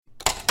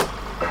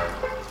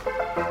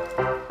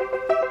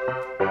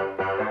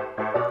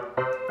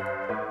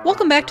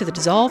Welcome back to the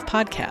Dissolve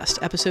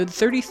Podcast, episode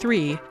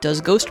 33,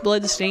 Does Ghost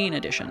Blood Stain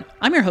Edition.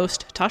 I'm your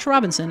host, Tasha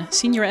Robinson,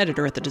 senior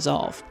editor at the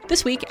Dissolve.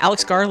 This week,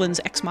 Alex Garland's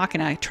Ex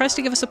Machina tries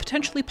to give us a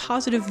potentially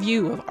positive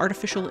view of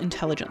artificial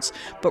intelligence,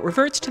 but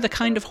reverts to the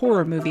kind of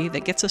horror movie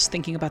that gets us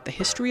thinking about the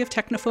history of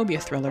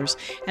technophobia thrillers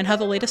and how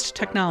the latest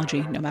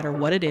technology, no matter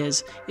what it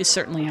is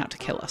certainly out to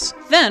kill us.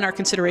 Then, our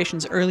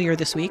considerations earlier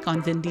this week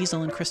on Vin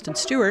Diesel and Kristen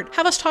Stewart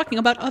have us talking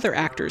about other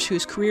actors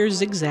whose careers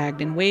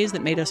zigzagged in ways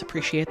that made us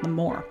appreciate them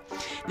more.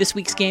 This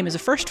week's game is a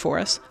first for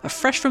us, a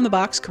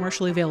fresh-from-the-box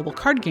commercially available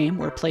card game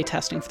we're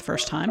playtesting for the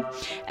first time,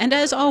 and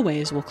as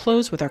always, we'll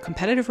close with our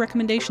competitive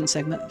recommendation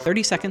segment,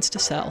 30 Seconds to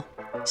Sell.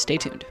 Stay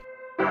tuned.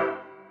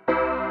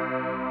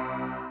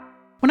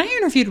 When I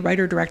interviewed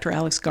writer-director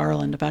Alex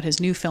Garland about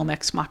his new film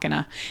Ex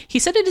Machina, he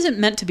said it isn't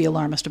meant to be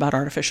alarmist about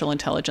artificial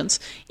intelligence,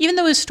 even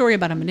though his story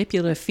about a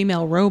manipulative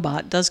female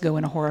robot does go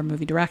in a horror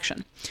movie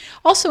direction.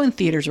 Also in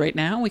theaters right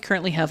now, we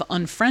currently have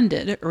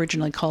Unfriended,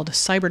 originally called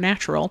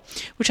Cybernatural,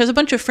 which has a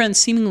bunch of friends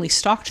seemingly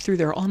stalked through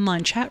their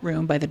online chat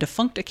room by the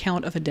defunct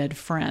account of a dead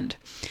friend.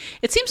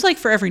 It seems like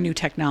for every new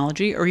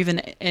technology, or even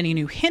any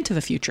new hint of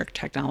a future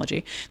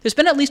technology, there's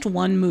been at least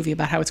one movie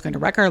about how it's going to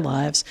wreck our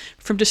lives,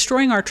 from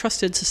destroying our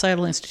trusted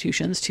societal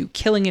institutions to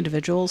killing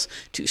individuals,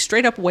 to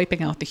straight up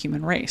wiping out the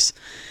human race.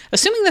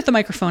 Assuming that the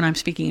microphone I'm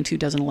speaking into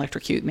doesn't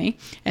electrocute me,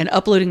 and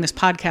uploading this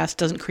podcast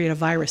doesn't create a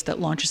virus that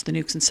launches the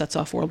nukes and sets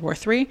off World War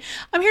III,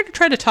 I'm here to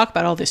try to talk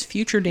about all this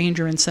future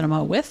danger in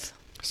cinema with...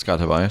 Scott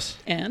Tobias.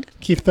 And...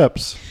 Keith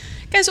Phipps.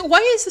 Guys, why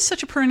is this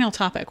such a perennial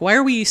topic? Why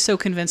are we so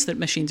convinced that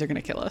machines are going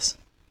to kill us?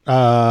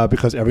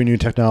 Because every new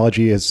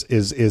technology is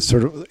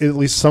sort of at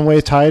least some way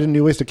tied in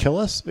new ways to kill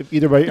us,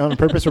 either on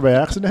purpose or by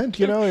accident.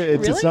 You know,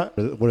 it's not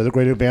one of the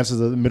great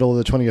advances of the middle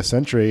of the 20th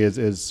century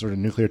is sort of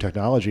nuclear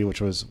technology, which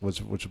was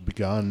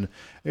begun.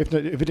 If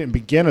it didn't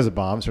begin as a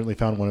bomb, certainly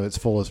found one of its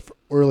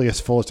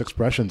fullest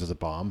expressions as a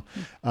bomb.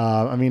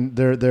 I mean,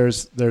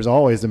 there's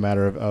always the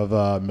matter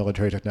of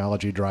military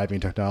technology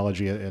driving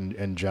technology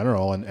in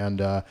general, and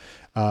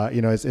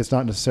you know, it's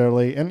not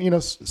necessarily, and you know,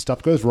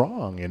 stuff goes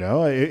wrong. You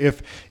know,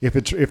 if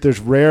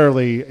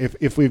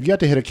we've yet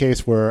to hit a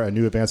case where a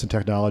new advance in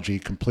technology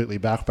completely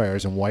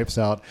backfires and wipes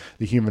out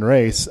the human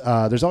race,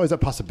 there's always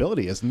that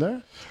possibility, isn't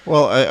there?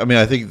 Well, I mean,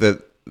 I think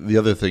that the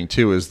other thing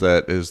too is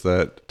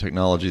that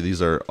technology.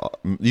 These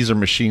are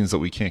machines that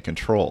we can't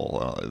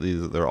control.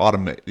 They're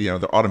automated. You know,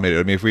 they're automated.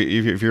 I mean, if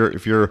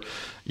you're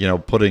you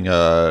know,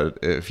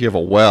 if you have a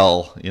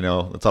well, you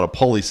know, it's on a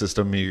pulley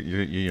system.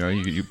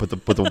 You put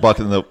the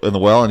bucket in the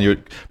well, and you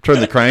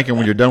turn the crank, and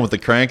when you're done with the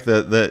crank,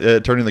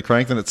 turning the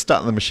crank, then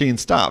the machine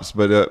stops.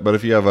 But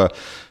if you have a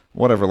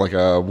like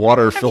a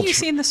water filter. Have you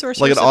seen the source?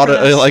 Like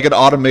an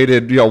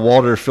automated,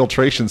 water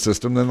filtration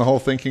system, then the whole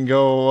thing can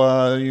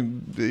go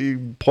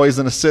you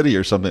poison a city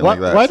or something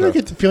like that. Why do I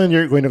get the feeling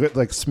you're going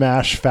to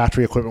smash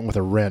factory equipment with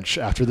a wrench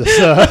after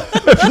this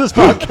after this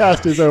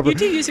podcast is over? You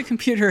do use a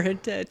computer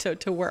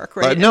to work,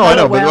 right? No, I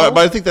know, but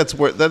I think that's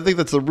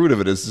the root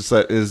of it. Is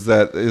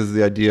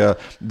the idea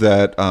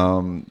that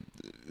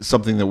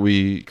something that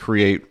we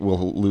create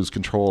will lose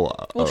control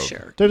of. Well,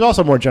 sure. There's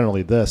also more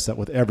generally that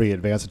with every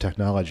advance in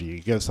technology, you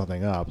give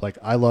something up. Like,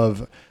 I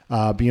love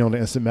being able to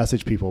instant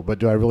message people, but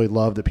do I really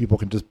love that people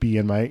can just be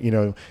in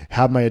my,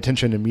 have my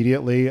attention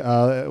immediately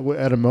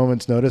at a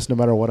moment's notice, no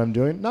matter what I'm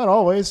doing? Not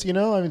always,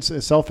 I mean,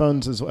 cell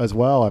phones as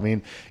well. I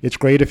mean, it's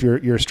great if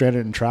you're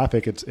stranded in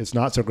traffic. It's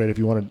not so great if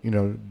you want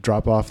to,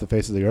 drop off the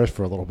face of the earth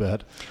for a little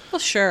bit. Well,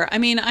 sure. I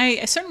mean,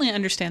 I certainly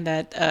understand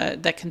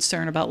that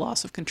concern about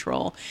loss of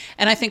control.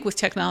 And I think with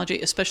technology,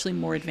 especially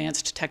more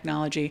advanced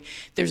technology,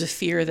 there's a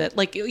fear that,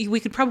 like, we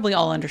could probably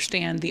all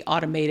understand the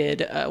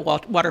automated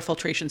water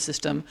filtration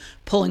system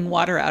pulling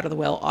water out of the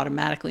well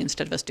automatically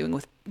instead of us doing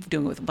it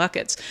with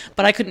buckets.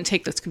 But I couldn't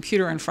take this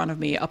computer in front of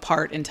me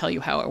apart and tell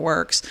you how it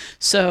works.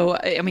 So,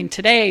 I mean,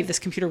 today, this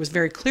computer was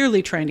very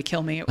clearly trying to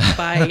kill me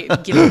by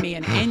giving me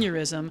an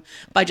aneurysm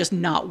by just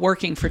not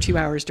working for 2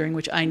 hours during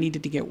which I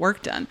needed to get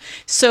work done.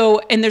 So,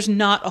 and there's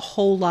not a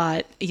whole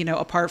lot,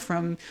 apart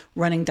from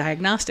running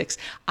diagnostics.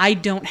 I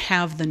don't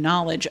have the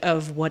knowledge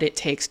of what it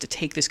takes to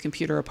take this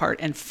computer apart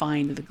and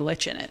find the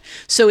glitch in it.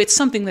 So it's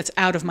something that's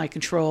out of my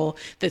control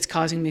that's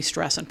causing me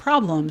stress and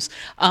problems.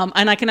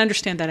 And I can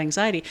understand that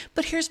anxiety.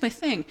 But here's my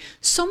thing.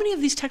 So many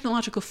of these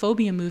technological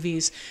phobia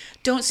movies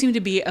don't seem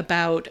to be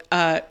about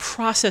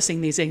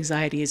processing these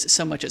anxieties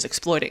so much as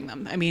exploiting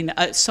them. I mean,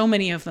 so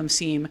many of them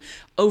seem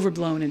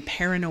overblown and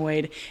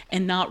paranoid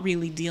and not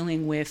really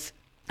dealing with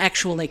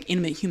actual,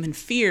 intimate human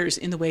fears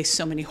in the way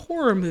so many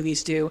horror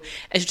movies do,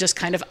 as just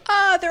kind of,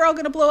 they're all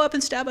going to blow up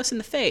and stab us in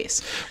the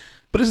face.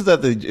 But isn't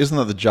that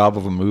the job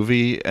of a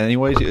movie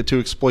anyway, to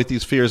exploit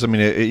these fears? I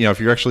mean, if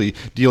you're actually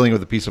dealing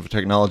with a piece of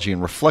technology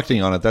and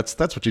reflecting on it, that's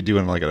what you do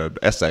in an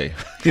essay.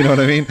 You know what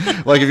I mean?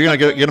 Like, if you're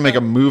gonna make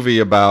a movie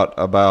about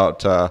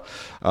the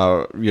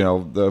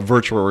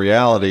virtual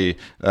reality,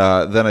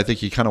 then I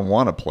think you kind of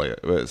want to play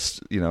it.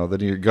 Then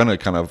you're gonna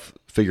kind of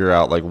figure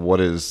out like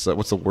what's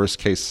the worst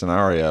case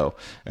scenario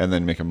and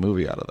then make a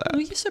movie out of that.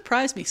 Well, you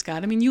surprised me,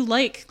 Scott. I mean, you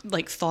like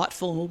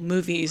thoughtful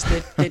movies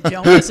that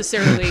don't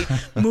necessarily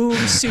move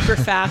super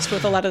fast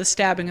with a lot of the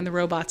stabbing and the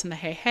robots and the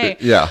hey.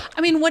 Yeah.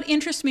 I mean, what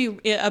interests me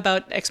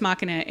about Ex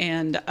Machina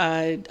and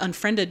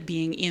Unfriended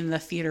being in the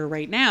theater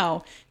right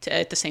now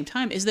at the same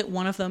time is that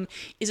one of them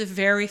is a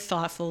very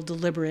thoughtful,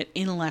 deliberate,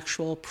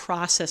 intellectual,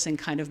 processing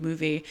kind of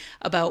movie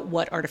about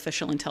what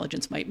artificial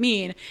intelligence might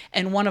mean.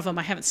 And one of them,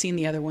 I haven't seen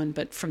the other one,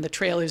 but from the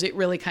trailers, it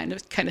really kind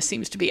of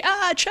seems to be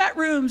chat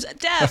rooms,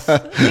 death.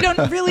 We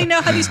don't really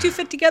know how these two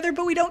fit together,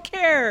 but we don't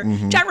care.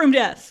 Mm-hmm. Chat room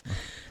death.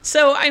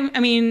 So I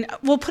mean,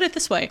 we'll put it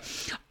this way: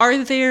 are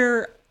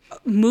there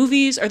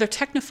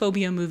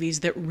technophobia movies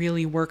that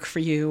really work for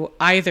you,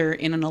 either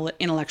in an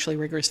intellectually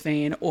rigorous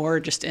vein or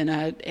just in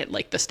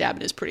like the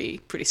stabbing is pretty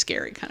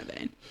scary kind of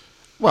vein?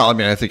 Well, I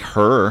mean, I think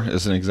Her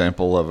is an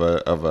example of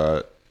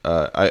a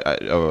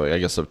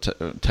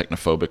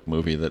technophobic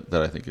movie that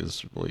I think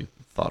is really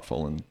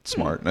thoughtful and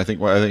smart. And I think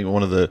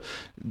one of the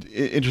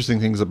interesting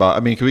things about,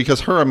 I mean,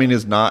 because Her, I mean,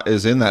 is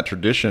in that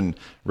tradition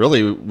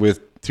really with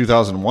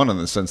 2001 in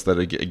the sense that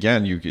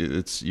again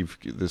it's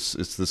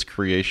this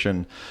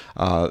creation,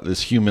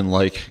 this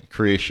human-like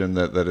creation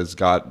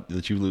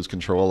that you lose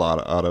control out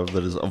of,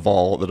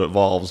 that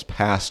evolves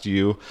past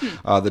you,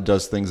 that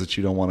does things that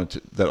you don't want it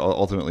to, that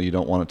ultimately you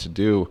don't want it to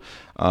do.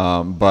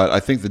 But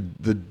I think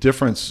the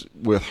difference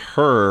with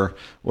Her,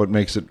 what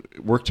makes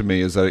it work to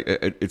me, is that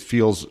it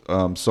feels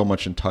so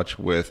much in touch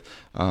with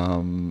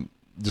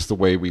just the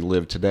way we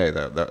live today.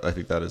 That I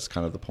think that is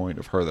kind of the point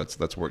of Her.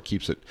 That's where it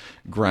keeps it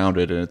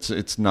grounded, and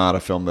it's not a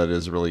film that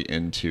is really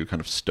into kind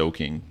of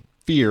stoking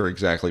fear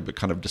exactly, but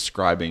kind of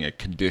describing a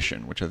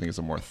condition, which I think is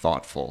a more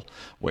thoughtful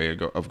way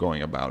of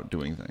going about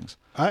doing things.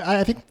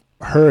 I think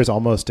Her is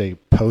almost a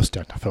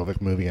post-technophobic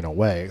movie in a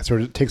way. It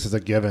sort of takes as a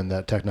given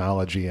that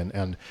technology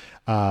and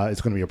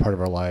it's going to be a part of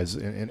our lives,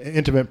 an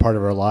intimate part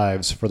of our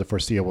lives for the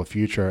foreseeable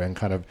future, and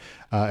kind of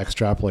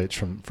extrapolates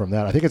from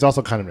that. I think it's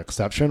also kind of an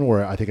exception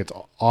where I think it's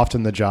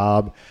often the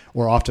job,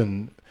 or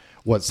often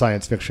what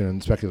science fiction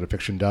and speculative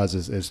fiction does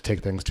is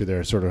take things to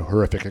their sort of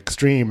horrific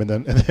extreme and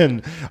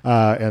then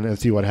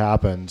see what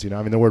happens. You know,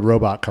 I mean, the word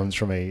robot comes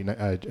from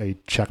a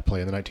Czech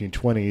play in the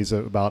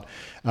 1920s about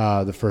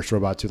the first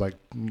robot to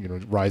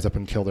rise up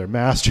and kill their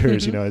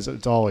masters. Mm-hmm. You know,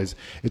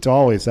 it's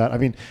always that. I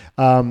mean,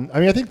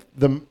 I think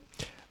the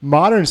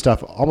modern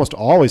stuff almost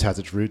always has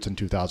its roots in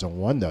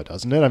 2001, though,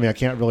 doesn't it? I mean, I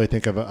can't really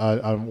think of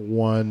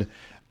one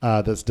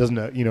that doesn't,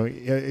 a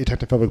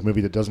technophobic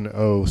movie that doesn't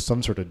owe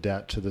some sort of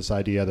debt to this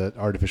idea that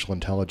artificial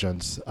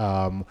intelligence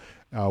will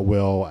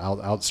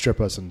outstrip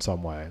us in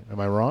some way. Am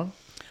I wrong?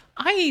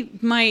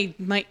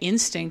 My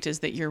instinct is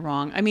that you're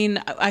wrong. I mean,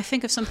 I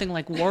think of something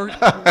like War.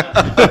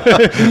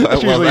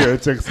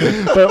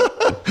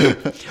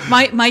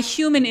 My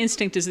human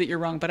instinct is that you're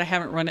wrong, but I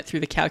haven't run it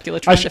through the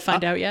calculatron to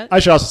find out yet. I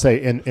should also say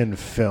in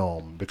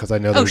film, because I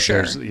know there's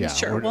sure. Yeah,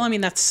 Well, I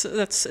mean, that's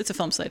it's a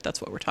film site.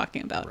 That's what we're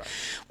talking about. Right.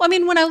 Well, I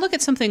mean, when I look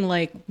at something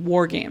like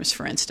War Games,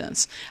 for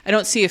instance, I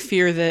don't see a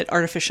fear that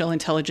artificial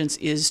intelligence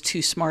is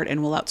too smart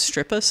and will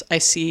outstrip us. I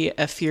see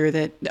a fear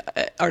that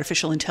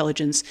artificial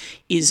intelligence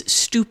is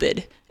stupid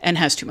and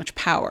has too much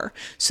power.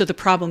 So the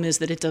problem is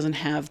that it doesn't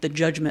have the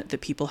judgment that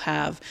people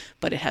have,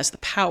 but it has the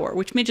power,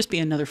 which may just be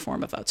another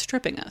form of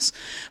outstripping us.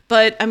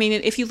 But I mean,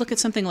 if you look at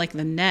something like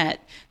The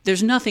Net,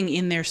 there's nothing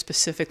in there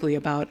specifically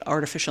about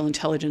artificial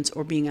intelligence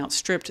or being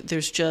outstripped.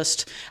 There's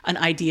just an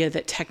idea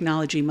that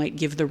technology might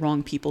give the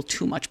wrong people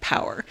too much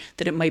power,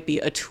 that it might be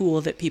a tool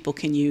that people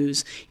can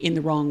use in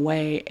the wrong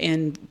way,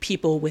 and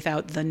people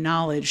without the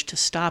knowledge to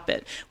stop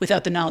it,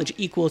 without the knowledge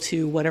equal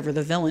to whatever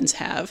the villains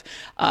have,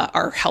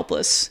 are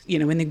helpless,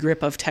 in the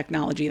grip of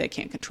technology they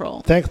can't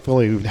control.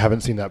 Thankfully, we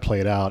haven't seen that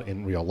played out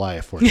in real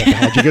life, where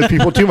technology gives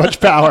people too much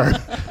power.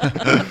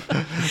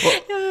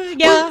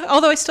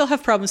 Although I still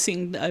have problems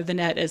seeing The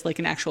Net as like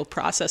an actual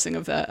processing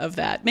of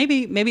that.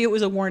 Maybe it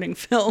was a warning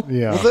film.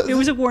 Yeah, it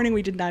was a warning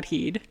we did not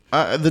heed.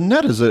 The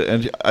Net is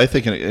I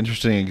think an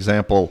interesting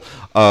example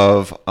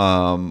of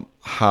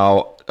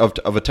how a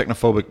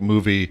technophobic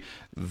movie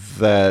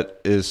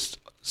that is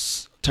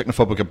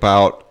technophobic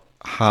about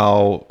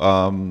how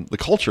the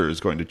culture is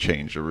going to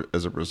change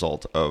as a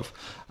result of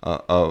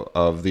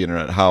the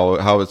internet.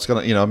 How it's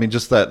gonna,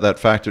 just that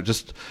factor,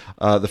 just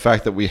the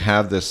fact that we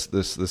have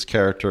this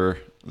character,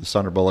 the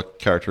Sandra Bullock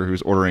character,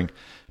 who's ordering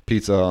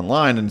pizza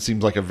online, and it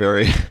seems like a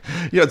very,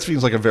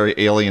 very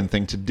alien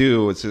thing to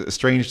do. It's a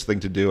strange thing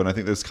to do, and I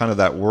think there's kind of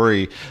that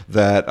worry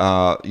that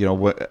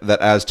that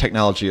as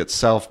technology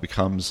itself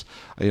becomes,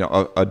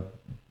 a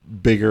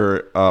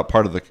bigger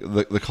part of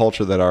the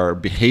culture, that our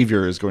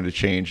behavior is going to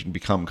change and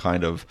become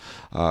kind of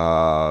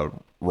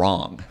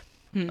wrong.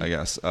 I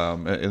guess,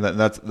 and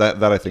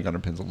that I think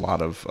underpins a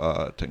lot of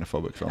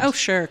technophobic films. Oh,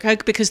 sure,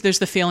 because there's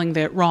the feeling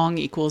that wrong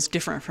equals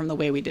different from the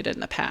way we did it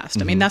in the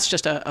past. I mean, that's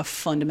just a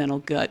fundamental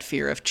gut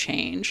fear of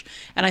change,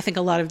 and I think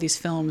a lot of these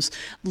films,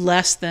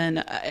 less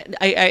than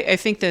I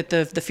think that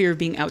the fear of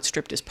being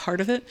outstripped is part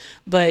of it,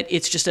 but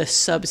it's just a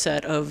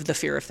subset of the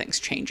fear of things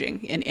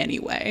changing in any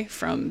way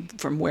from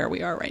where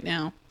we are right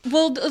now.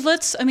 Well,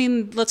 let's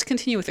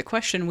continue with the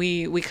question.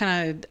 We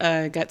kind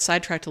of got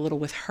sidetracked a little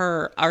with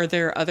Her. Are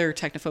there other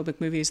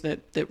technophobic movies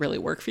that really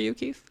work for you,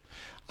 Keith?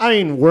 I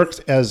mean, works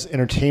as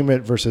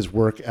entertainment versus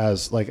work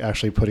as like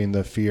actually putting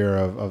the fear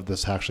of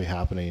this actually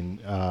happening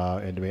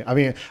into me. I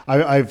mean,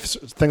 I've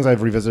things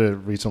I've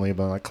revisited recently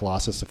about like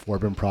Colossus, the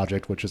Forbin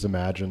Project, which is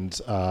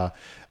imagined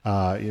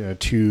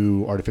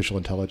to artificial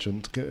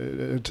intelligence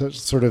to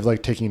sort of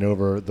like taking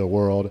over the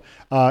world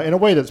in a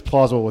way that's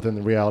plausible within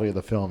the reality of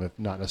the film, if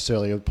not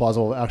necessarily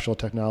plausible actual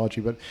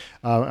technology. But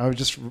I was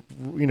just,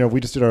 we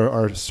just did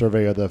our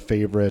survey of the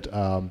favorite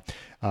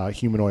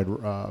humanoid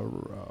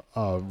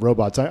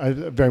robots. I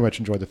very much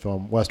enjoyed the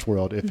film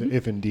Westworld,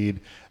 if indeed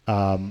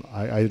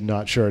I'm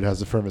not sure it has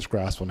the firmest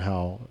grasp on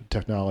how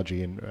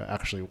technology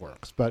actually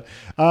works. But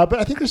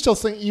I think there's still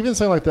even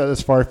something like that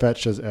as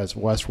far-fetched as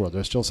Westworld.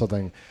 There's still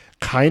something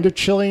kind of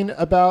chilling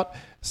about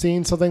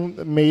seeing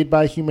something made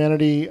by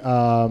humanity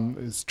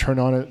turn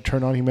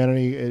on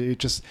humanity. It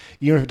just,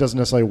 even if it doesn't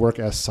necessarily work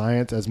as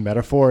science, as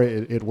metaphor,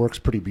 it works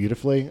pretty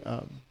beautifully.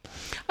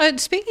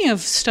 Speaking of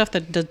stuff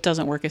that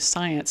doesn't work as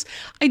science,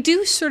 I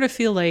do sort of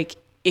feel like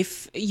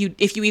if you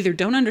either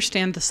don't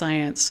understand the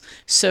science,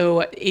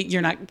 so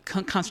you're not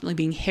constantly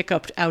being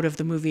hiccuped out of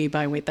the movie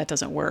by, wait, that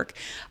doesn't work,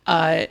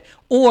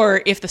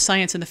 or if the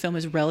science in the film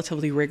is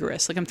relatively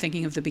rigorous. Like I'm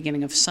thinking of the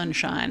beginning of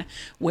Sunshine,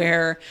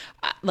 where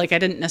like I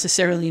didn't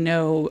necessarily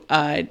know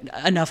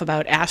enough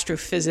about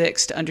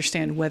astrophysics to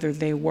understand whether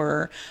they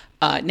were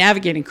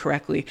navigating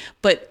correctly,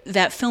 but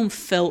that film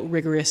felt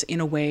rigorous in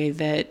a way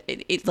that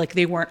it like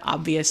they weren't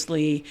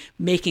obviously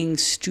making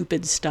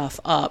stupid stuff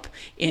up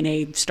in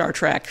a Star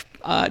Trek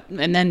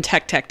and then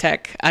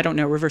tech, I don't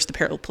know, reverse the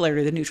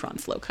polarity of the neutron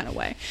flow kind of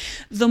way.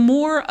 The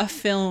more a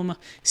film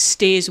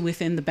stays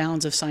within the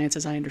bounds of science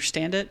as I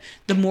understand it,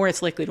 the more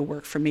it's likely to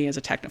work for me as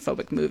a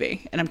technophobic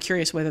movie. And I'm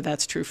curious whether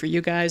that's true for you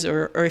guys,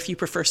 or if you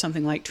prefer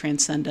something like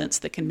Transcendence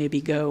that can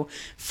maybe go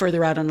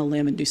further out on a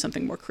limb and do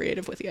something more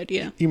creative with the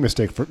idea. You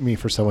mistake me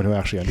for someone who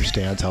actually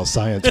understands how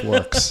science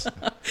works.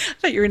 I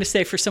thought you were going to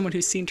say for someone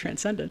who's seen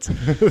Transcendence.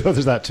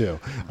 There's that too.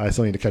 I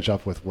still need to catch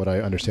up with what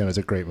I understand is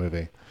a great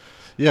movie.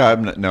 Yeah,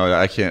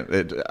 I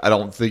can't. I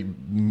don't think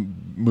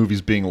movies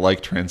being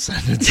like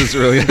Transcendence is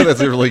really that's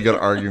a really good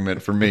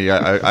argument for me.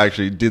 I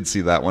actually did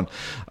see that one,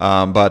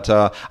 but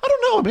I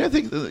don't know. I mean, I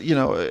think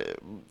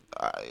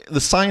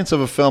the science of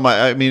a film.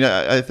 I mean,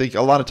 I think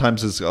a lot of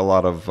times is a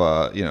lot of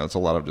it's a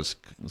lot of just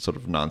sort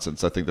of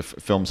nonsense. I think the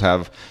films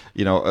have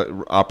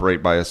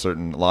operate by a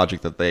certain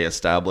logic that they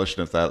established,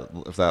 and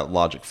if that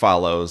logic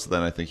follows,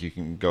 then I think you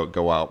can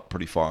go out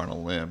pretty far on a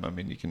limb. I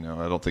mean, you can.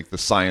 I don't think the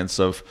science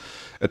of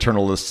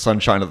Eternal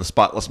Sunshine of the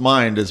Spotless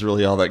Mind is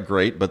really all that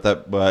great, but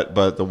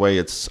the way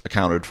it's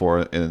accounted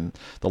for in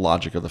the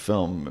logic of the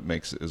film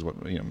makes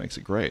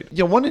it great.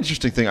 One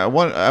interesting thing I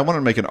want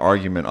to make an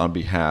argument on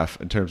behalf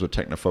in terms of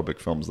technophobic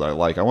films that I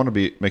like. I want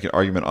to make an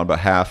argument on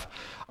behalf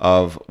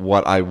of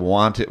what I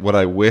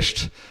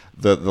wished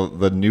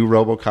the new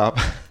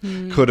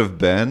RoboCop could have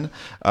been.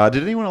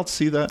 Did anyone else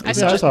see that? I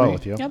saw it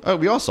with you. Yep. Oh,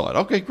 we all saw it.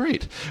 Okay,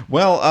 great.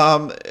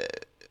 Well,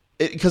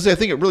 because I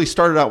think it really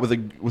started out with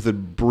a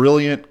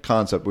brilliant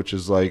concept, which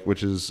is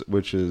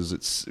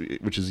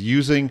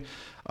using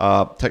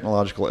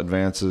technological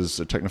advances,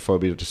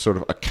 technophobia, to sort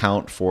of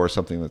account for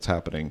something that's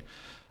happening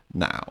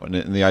now.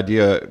 And the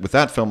idea with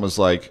that film was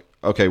like,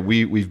 okay,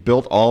 we've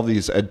built all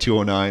these Ed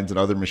 209s and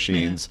other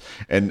machines,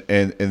 and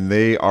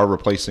they are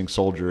replacing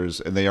soldiers,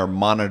 and they are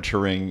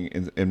monitoring,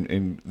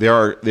 and they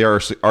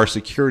are our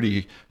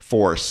security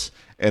force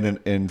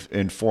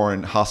in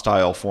foreign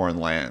hostile foreign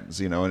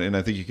lands, and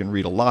I think you can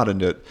read a lot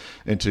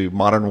into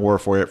modern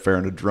warfare,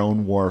 into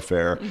drone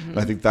warfare. And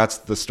I think that's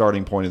the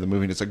starting point of the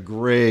movie. And it's a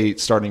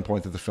great starting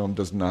point that the film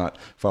does not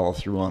follow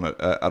through on it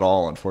at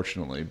all,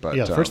 unfortunately. But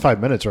the first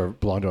 5 minutes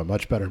belong to a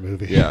much better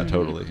movie. Yeah,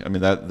 totally. I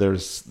mean,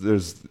 there's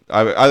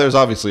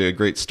obviously a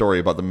great story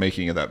about the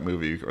making of that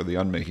movie or the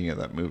unmaking of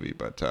that movie,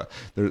 but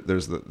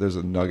there's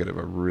a nugget of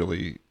a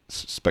really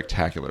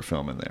spectacular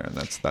film in there, and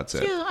that's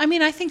it. Yeah, I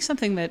mean, I think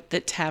something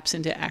that taps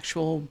into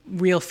actual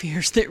real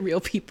fears that real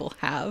people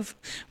have,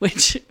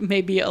 which may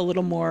be a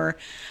little more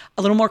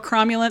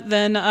cromulent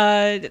than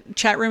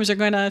chat rooms are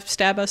going to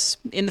stab us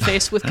in the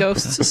face with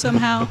ghosts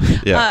somehow.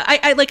 Yeah.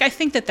 I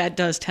think that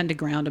does tend to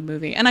ground a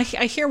movie, and I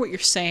hear what you're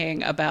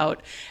saying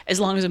about as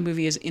long as a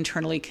movie is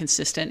internally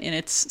consistent in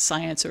its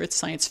science or its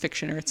science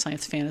fiction or its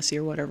science fantasy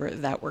or whatever,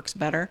 that works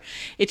better.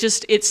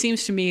 It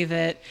seems to me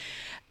that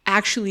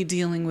actually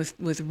dealing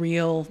with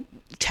real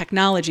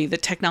technology, the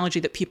technology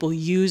that people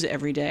use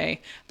every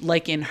day,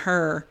 like in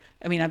Her.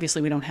 I mean,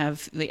 obviously we don't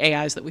have the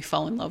AIs that we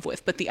fall in love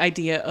with, but the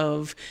idea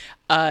of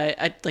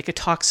like a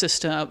talk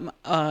system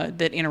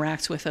that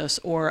interacts with us,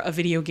 or a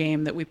video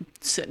game that we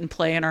sit and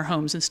play in our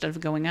homes instead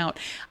of going out,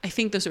 I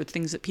think those are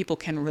things that people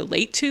can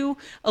relate to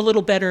a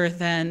little better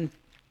than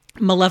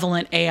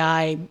malevolent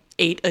AI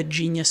ate a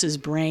genius's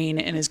brain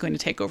and is going to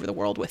take over the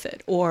world with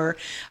it, or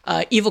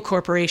evil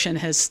corporation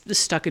has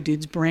stuck a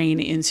dude's brain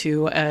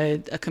into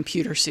a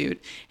computer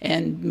suit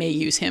and may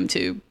use him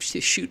to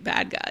shoot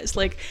bad guys.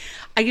 Like,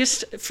 I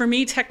just, for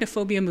me,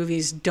 technophobia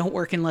movies don't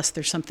work unless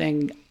there's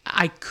something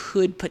I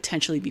could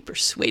potentially be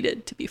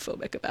persuaded to be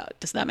phobic about.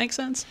 Does that make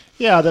sense?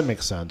 Yeah, that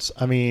makes sense.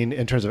 I mean,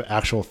 in terms of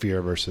actual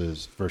fear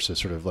versus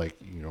sort of like,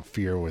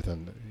 fear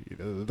within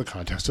the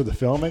context of the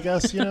film, I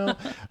guess,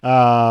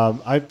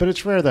 but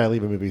it's rare that I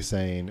leave a movie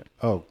saying,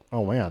 oh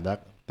man,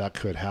 that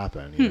could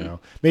happen,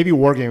 maybe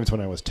War Games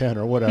when I was 10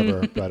 or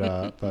whatever, but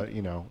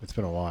it's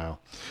been a while.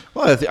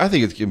 Well, I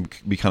think it can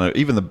be kind of,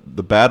 even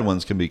the bad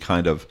ones can be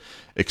kind of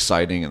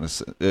exciting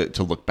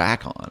to look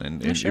back on,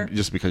 and sure.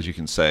 Just because you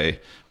can say,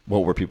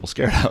 what were people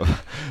scared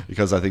of?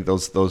 Because I think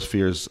those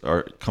fears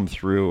come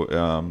through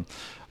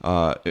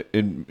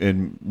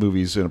in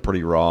movies in a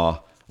pretty raw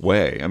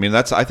way. I mean,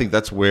 I think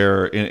that's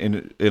where,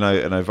 and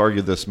I've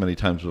argued this many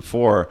times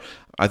before,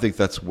 I think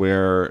that's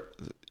where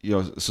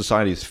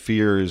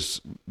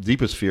society's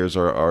deepest fears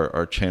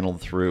are channeled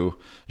through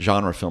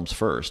genre films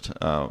first,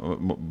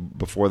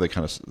 before they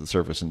kind of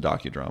surface in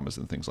docudramas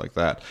and things like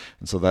that.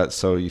 And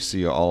so you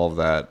see all of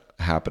that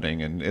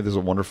happening, and there's a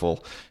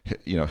wonderful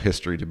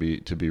history to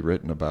be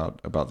written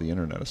about the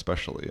internet,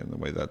 especially, and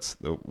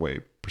the way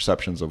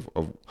perceptions of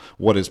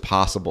what is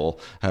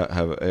possible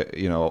have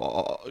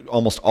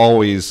almost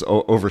always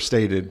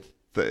overstated,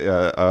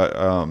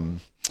 have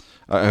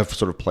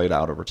sort of played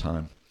out over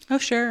time. Oh,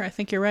 sure. I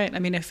think you're right. I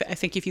mean, I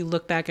think if you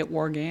look back at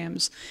War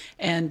Games,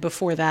 and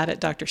before that at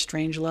Dr.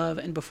 Strangelove,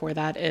 and before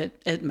that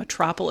at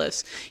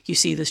Metropolis, you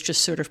see this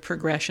just sort of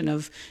progression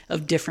of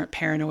different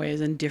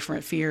paranoias and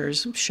different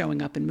fears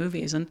showing up in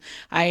movies. And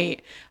I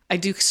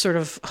do sort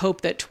of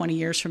hope that 20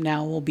 years from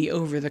now we'll be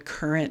over the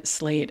current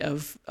slate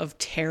of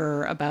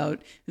terror about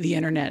the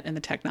internet and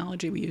the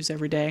technology we use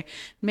every day.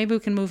 Maybe we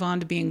can move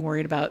on to being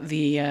worried about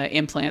the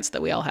implants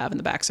that we all have in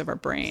the backs of our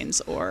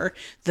brains, or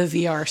the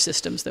VR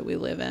systems that we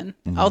live in.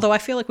 Mm-hmm. Although I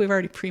feel like we've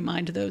already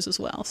pre-mined those as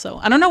well. So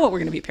I don't know what we're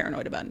going to be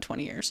paranoid about in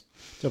 20 years.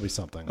 There'll be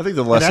something. I think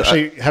the lesson... And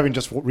actually, having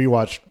just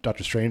rewatched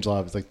Dr.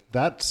 Strangelove, it's like,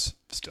 that's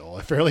still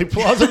a fairly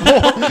plausible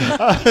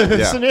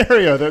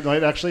scenario that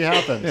might actually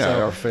happen.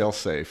 Yeah, or fail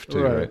safe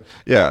too, right?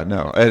 Yeah,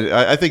 no.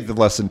 I think the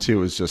lesson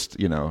too is just,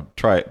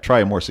 try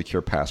a more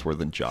secure password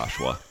than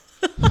Joshua.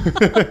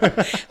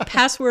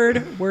 Password,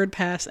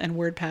 WordPass, and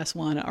WordPass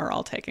 1 are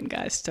all taken,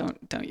 guys.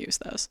 Don't use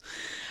those.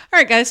 All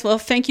right, guys. Well,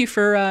 thank you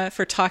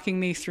for talking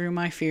me through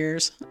my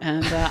fears,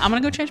 and I'm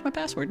gonna go change my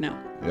password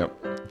now.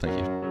 Yep. Thank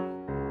you.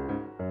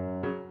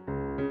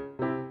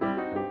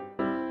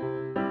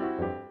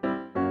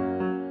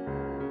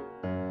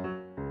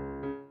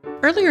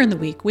 Earlier in the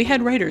week, we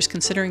had writers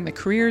considering the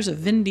careers of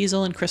Vin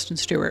Diesel and Kristen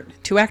Stewart,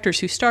 two actors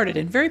who started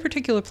in very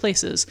particular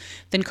places,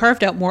 then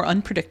carved out more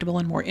unpredictable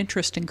and more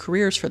interesting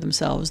careers for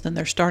themselves than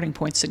their starting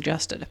points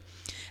suggested.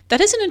 That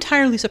isn't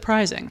entirely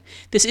surprising.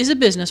 This is a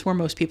business where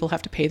most people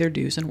have to pay their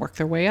dues and work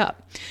their way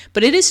up.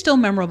 But it is still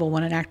memorable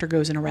when an actor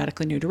goes in a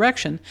radically new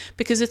direction,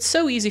 because it's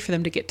so easy for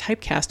them to get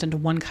typecast into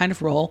one kind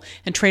of role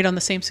and trade on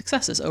the same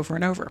successes over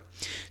and over.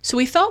 So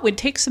we thought we'd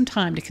take some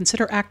time to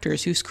consider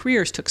actors whose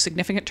careers took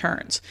significant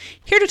turns.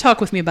 Here to talk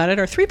with me about it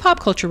are three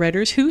pop culture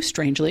writers who,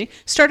 strangely,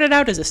 started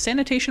out as a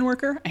sanitation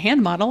worker, a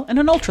hand model, and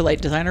an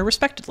ultralight designer,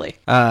 respectively.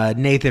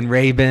 Nathan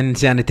Rabin,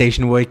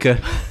 sanitation worker.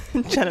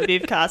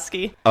 Genevieve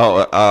Koski.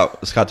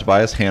 Scott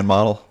Tobias, hand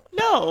model.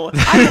 No,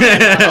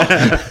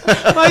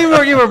 I'm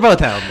Well, you were both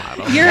hand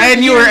models,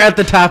 you were at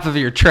the top of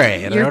your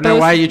tray, and I don't know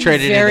why you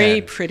traded it in.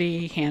 Very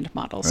pretty hand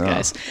models,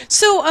 guys.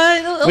 So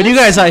when you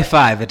guys high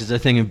five, it is a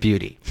thing of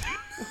beauty.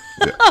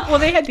 Well,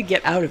 they had to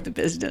get out of the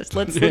business.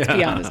 Let's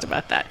be honest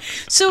about that.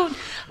 So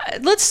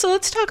let's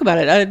talk about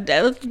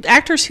it.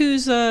 Actors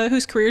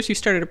whose careers you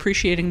started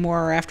appreciating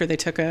more after they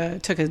took a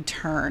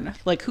turn.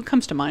 Like, who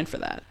comes to mind for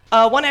that?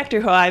 one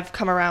actor who I've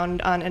come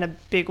around on in a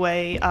big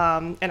way,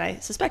 and I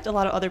suspect a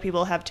lot of other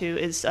people have too,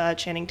 is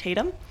Channing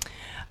Tatum.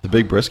 The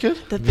Big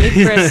Brisket? The Big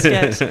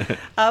Brisket.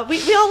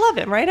 We all love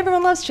him, right?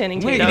 Everyone loves Channing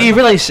Tatum. He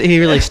really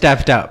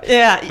stepped up. To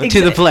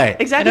the plate.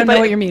 Exactly. I don't know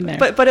what you mean there.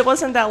 But it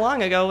wasn't that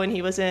long ago when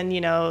he was in,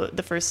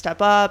 The First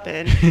Step Up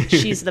and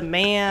She's the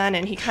Man,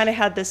 and he kind of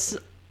had this,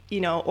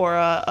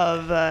 aura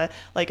of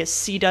like a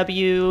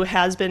CW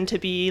has-been to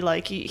be.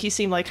 Like he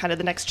seemed like kind of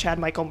the next Chad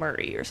Michael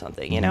Murray or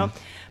something, you know?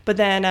 But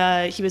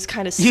then he was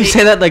kind of... You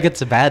say that like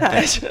it's a bad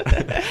thing.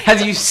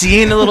 Have you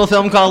seen a little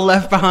film called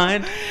Left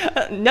Behind?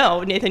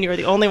 No, Nathan, you were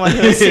the only one who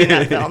has seen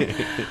that film.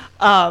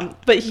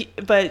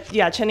 But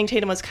yeah, Channing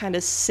Tatum was kind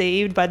of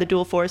saved by the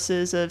dual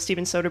forces of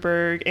Steven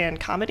Soderbergh and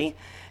comedy.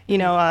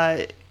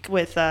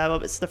 With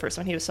what was the first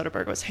one he was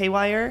Soderbergh was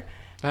Haywire.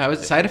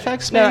 Was it Side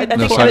Effects? No, I No,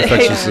 think Side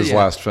Effects Hay- is his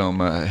last film,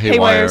 Haywire,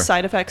 Haywire.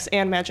 Side Effects,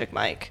 and Magic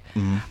Mike.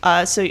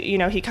 So,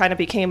 he kind of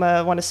became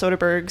one of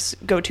Soderbergh's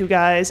go-to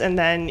guys, and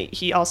then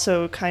he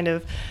also kind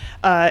of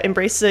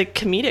embraced the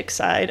comedic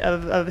side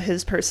of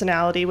his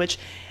personality, which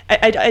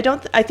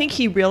I think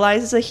he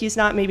realizes that he's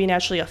not maybe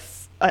naturally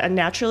a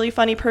naturally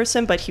funny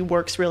person, but he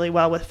works really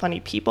well with funny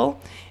people.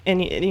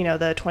 And,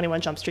 the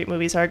 21 Jump Street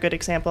movies are a good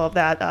example of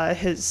that.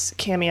 His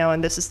cameo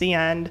in This Is the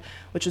End,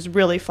 which was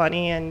really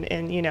funny and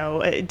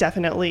it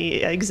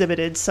definitely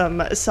exhibited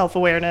some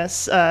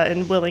self-awareness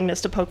and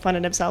willingness to poke fun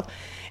at himself.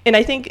 And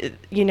I think,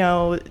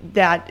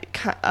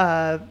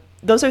 that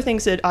those are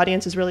things that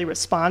audiences really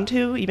respond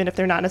to, even if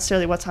they're not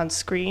necessarily what's on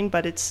screen,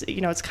 but it's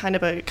kind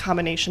of a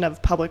combination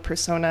of public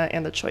persona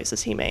and the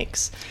choices he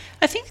makes.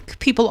 I think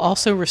people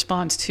also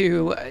respond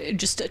to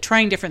just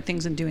trying different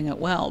things and doing it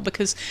well,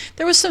 because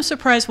there was some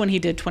surprise when he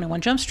did 21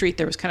 Jump Street.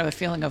 There was kind of a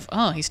feeling of,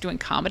 oh, he's doing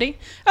comedy.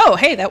 Oh,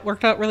 hey, that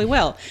worked out really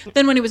well.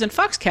 Then when he was in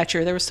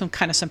Foxcatcher, there was some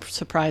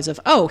surprise of,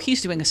 oh,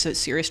 he's doing a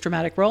serious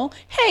dramatic role.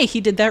 Hey,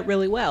 he did that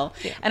really well.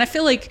 Yeah. And I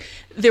feel like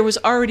there was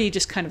already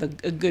just kind of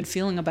a good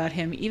feeling about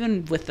him.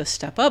 Even with the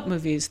Step Up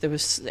movies, there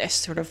was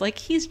sort of like,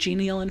 he's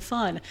genial and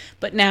fun.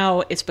 But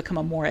now it's become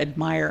a more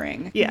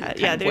admiring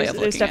kind of way of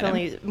looking there's at him.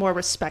 definitely more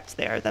respect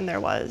there than there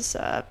was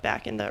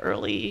back in the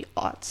early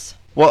aughts.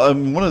 Well,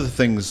 one of the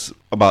things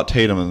about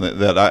Tatum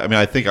that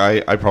I think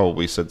I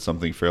probably said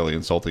something fairly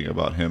insulting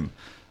about him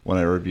when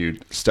I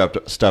reviewed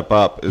Step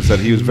Up is that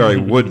he was very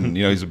wooden.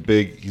 He's a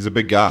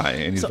big guy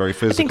and he's very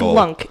physical. I think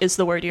lunk is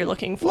the word you're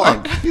looking for.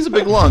 Lunk. He's a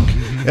big lunk.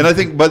 And I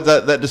think, but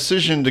that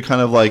decision to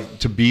kind of like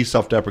to be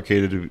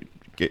self-deprecating, to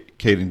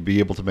be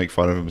able to make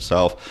fun of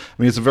himself.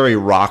 I mean, it's a very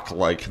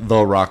rock-like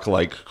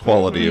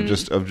quality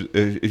of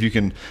if you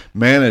can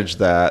manage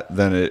that,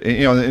 then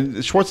and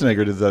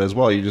Schwarzenegger did that as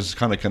well. You just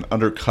kind of can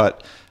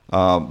undercut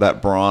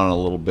that brawn a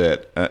little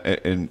bit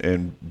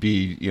and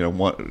be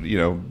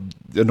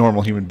a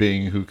normal human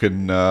being who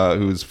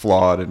is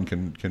flawed and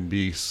can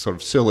be sort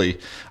of silly.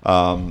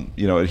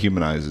 It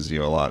humanizes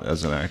you a lot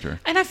as an actor.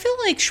 And I feel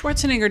like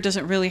Schwarzenegger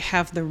doesn't really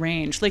have the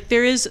range. Like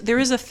there is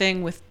a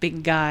thing with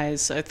big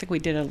guys. I think we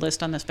did a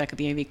list on this back at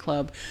the AV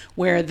Club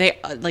where they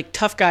like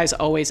tough guys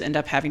always end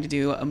up having to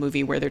do a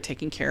movie where they're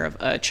taking care of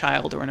a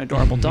child or an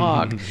adorable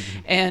dog.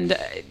 And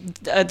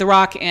The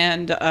Rock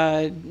and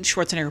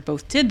Schwarzenegger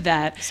both did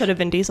that. So did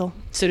Vin Diesel.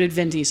 So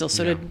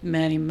did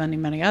many, many,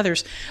 many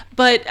others.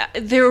 But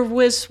there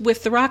was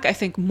with The Rock, I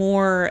think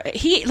more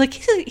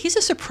he's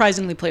a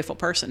surprisingly playful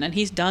person, and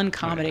he's done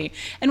comedy. Right.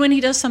 And when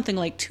he does something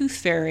like Tooth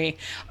Fairy,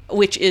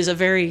 which is a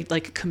very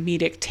like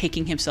comedic,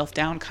 taking himself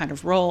down kind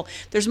of role,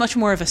 there's much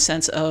more of a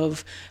sense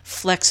of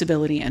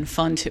flexibility and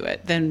fun to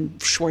it than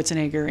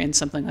Schwarzenegger in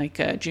something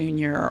like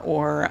Junior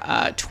or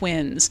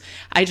Twins.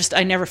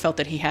 I never felt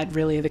that he had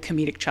really the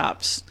comedic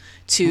chops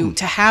to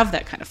have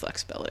that kind of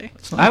flexibility.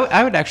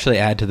 I would actually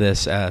add to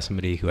this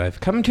somebody who I've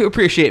come to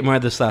appreciate more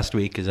this last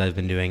week, because I've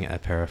been doing a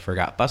pair of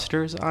Forgot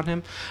Busters on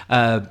him,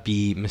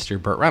 be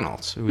Mr. Burt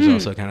Reynolds, who's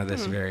also kind of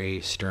this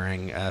very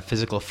stirring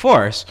physical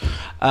force,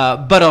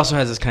 but also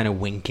has this kind of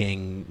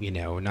winking,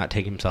 not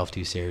taking himself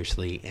too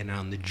seriously and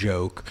on the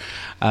joke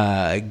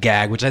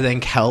gag, which I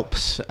think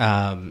helps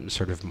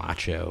sort of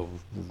macho,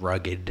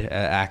 rugged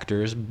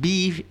actors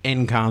be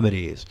in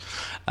comedies,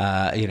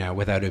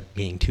 without it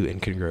being too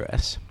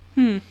incongruous.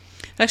 It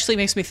actually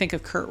makes me think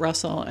of Kurt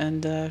Russell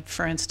and,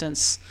 for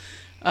instance,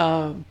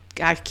 I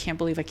can't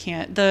believe I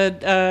can't.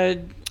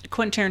 The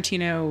Quentin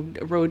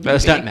Tarantino road movie.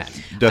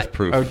 Stuntman. Death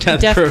Proof.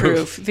 Death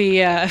Proof.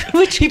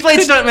 Which he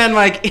played Stuntman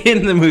like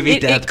in the movie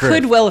Death Proof.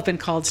 It could well have been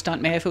called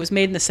Stuntman if it was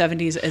made in the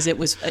 70s as it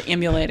was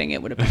emulating.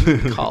 It would have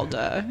been called.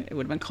 It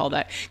would have been called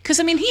that.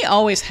 Because I mean, he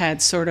always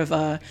had sort of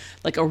a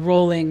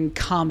rolling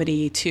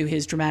comedy to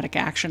his dramatic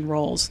action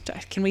roles.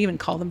 Can we even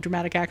call them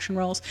dramatic action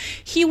roles?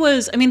 He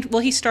was. I mean,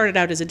 well, he started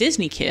out as a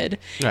Disney kid,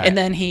 right, and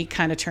then he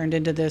kind of turned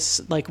into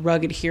this like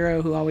rugged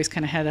hero who always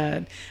kind of had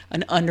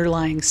an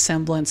underlying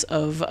semblance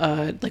of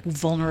like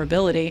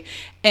vulnerability,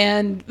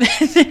 and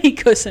then he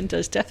goes and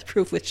does Death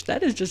Proof, which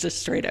that is just a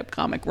straight up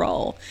comic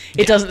role.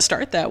 It doesn't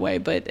start that way,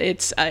 but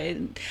it's I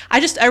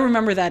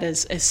remember that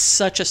as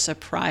such a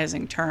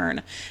surprising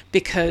turn,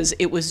 because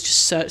it was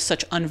just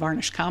such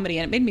unvarnished comedy,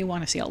 and it made me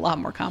want to see a lot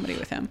more comedy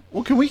with him.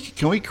 Well, can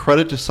we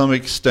credit to some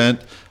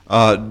extent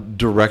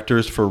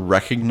directors for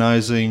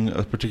recognizing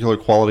a particular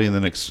quality and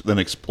then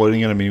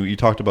exploiting it? I mean, you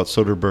talked about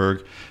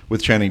Soderbergh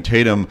with Channing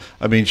Tatum.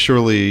 I mean,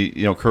 surely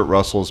Kurt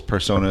Russell's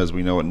persona as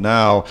we know it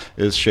now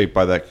is shaped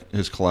by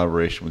his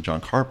collaboration with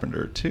John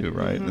Carpenter too,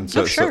 right? Mm-hmm. And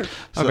so, sure.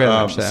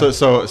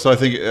 So I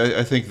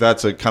think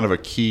that's a kind of a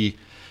key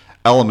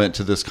element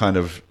to this kind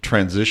of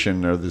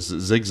transition or this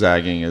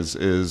zigzagging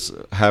is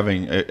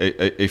having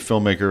a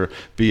filmmaker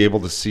be able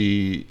to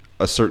see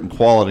a certain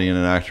quality in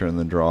an actor and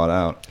then draw it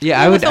out.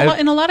 Yeah,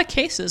 in a lot of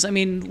cases. I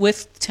mean,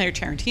 with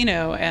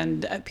Tarantino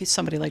and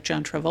somebody like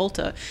John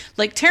Travolta,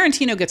 like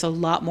Tarantino gets a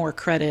lot more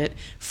credit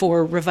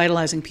for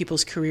revitalizing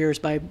people's careers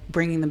by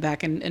bringing them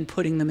back and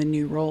putting them in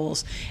new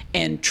roles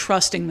and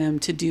trusting them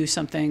to do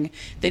something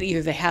that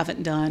either they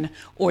haven't done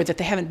or that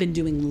they haven't been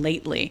doing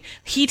lately.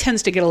 He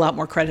tends to get a lot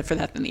more credit for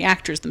that than the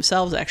actors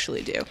themselves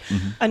actually do.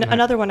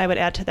 Another one I would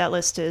add to that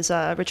list is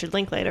Richard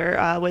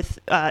Linklater with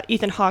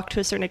Ethan Hawke to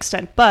a certain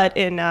extent, but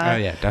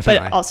definitely.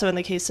 But also in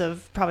the case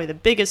of probably the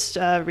biggest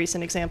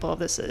recent example of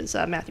this is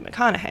Matthew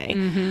McConaughey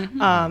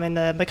and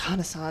the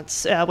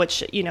McConaissance,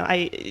 which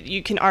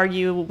you can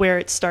argue where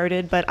it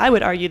started, but I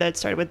would argue that it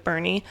started with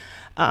Bernie.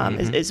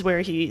 Is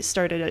where he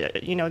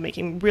started,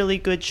 making really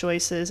good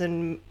choices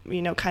and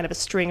kind of a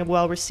string of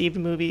well-received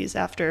movies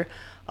after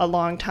a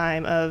long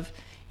time of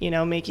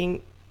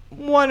making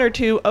one or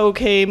two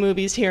okay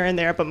movies here and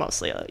there, but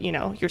mostly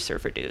your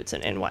surfer dudes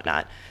and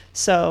whatnot.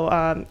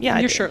 So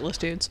your shirtless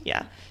dudes.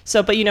 Yeah.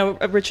 So, but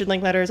Richard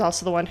Linklater is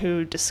also the one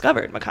who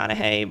discovered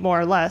McConaughey more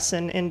or less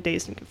in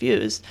Dazed and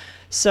Confused.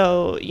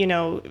 So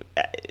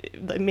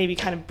maybe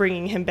kind of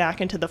bringing him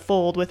back into the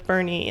fold with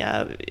Bernie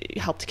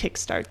helped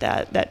kickstart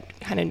that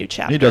kind of new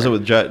chapter. He does it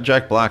with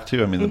Jack Black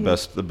too. I mean,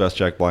 the best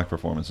Jack Black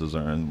performances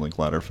are in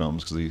Linklater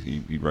films because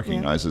he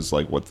recognizes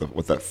like what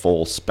that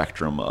full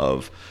spectrum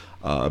of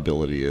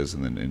ability is,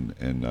 and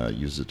then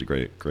uses it to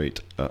great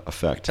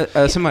effect.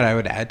 Somewhat I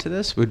would add to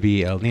this would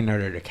be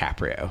Leonardo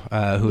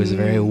DiCaprio, who is a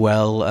very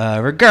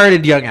well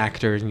regarded young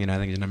actor. I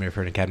think he's nominated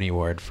for an Academy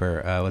Award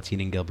for What's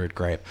Eating Gilbert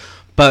Grape.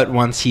 But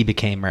once he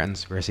became Martin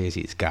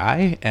Scorsese's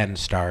guy and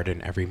starred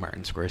in every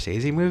Martin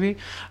Scorsese movie,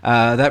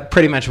 that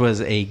pretty much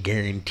was a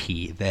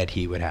guarantee that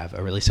he would have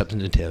a really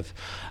substantive,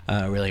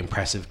 really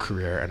impressive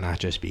career and not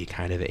just be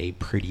kind of a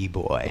pretty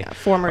boy. Yeah,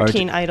 former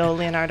teen idol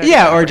Leonardo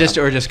DiCaprio. DiCaprio.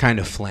 or just kind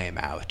of flame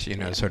out,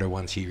 sort of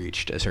once he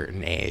reached a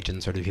certain age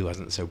and sort of he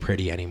wasn't so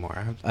pretty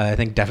anymore. I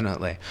think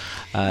definitely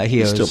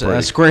he owes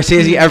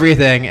Scorsese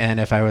everything, and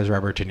if I was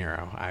Robert De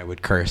Niro, I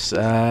would curse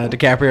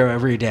DiCaprio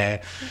every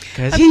day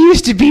because he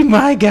used to be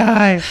my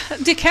guy.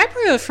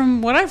 DiCaprio,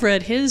 from what I've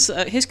read, his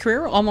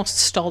career almost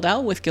stalled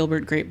out with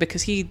Gilbert Grape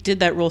because he did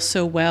that role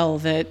so well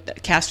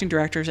that casting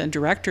directors and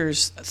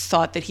directors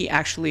thought that he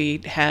actually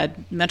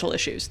had mental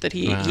issues, that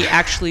he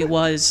actually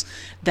was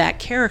that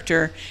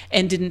character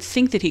and didn't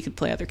think that he could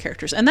play other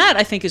characters. And that,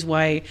 I think, is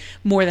why,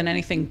 more than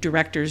anything,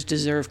 directors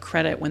deserve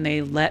credit when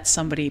they let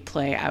somebody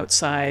play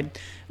outside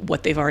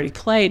what they've already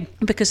played,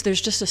 because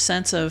there's just a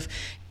sense of,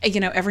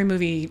 every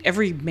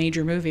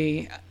major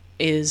movie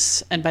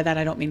is, and by that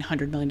I don't mean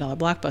 $100 million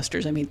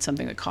blockbusters, I mean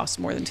something that costs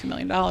more than $2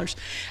 million.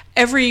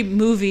 Every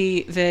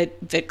movie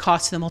that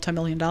costs in the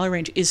multi-million-dollar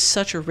range is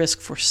such a risk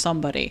for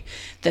somebody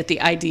that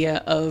the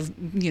idea of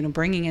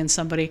bringing in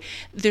somebody,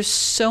 there's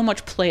so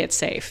much play it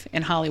safe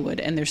in Hollywood,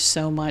 and there's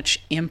so much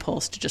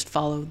impulse to just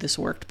follow this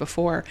worked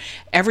before.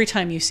 Every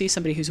time you see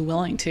somebody who's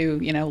willing to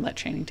let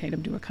Channing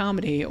Tatum do a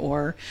comedy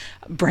or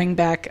bring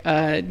back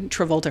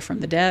Travolta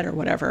from the dead or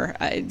whatever,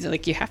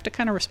 you have to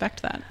kind of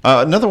respect that.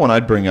 Another one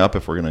I'd bring up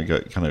if we're going to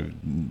kind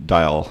of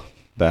dial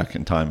back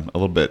in time a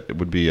little bit, it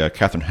would be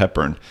Katharine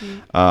Hepburn,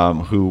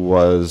 who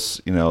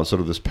was, sort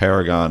of this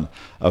paragon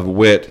of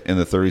wit in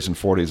the 30s and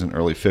 40s and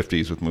early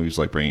 50s with movies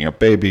like Bringing Up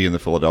Baby and The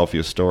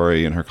Philadelphia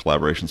Story and her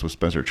collaborations with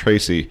Spencer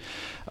Tracy.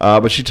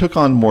 But she took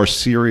on more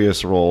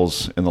serious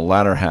roles in the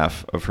latter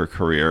half of her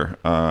career,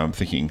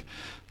 thinking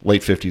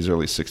late 50s,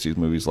 early 60s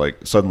movies like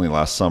Suddenly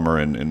Last Summer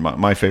and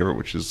my favorite,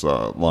 which is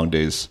Long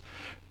Day's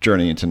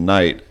Journey into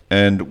Night.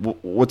 And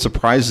what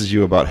surprises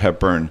you about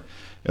Hepburn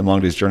in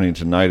Long Day's Journey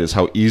into Night is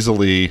how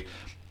easily,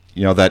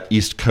 that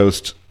East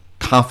Coast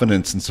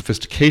confidence and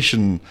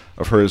sophistication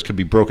of hers could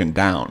be broken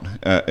down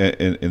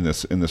in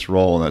this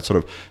role, and that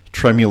sort of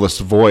tremulous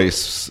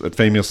voice, that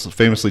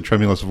famously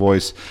tremulous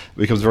voice,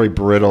 becomes very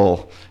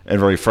brittle and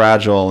very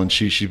fragile, and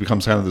she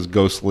becomes kind of this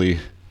ghostly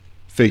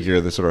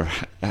figure, this sort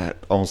of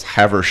almost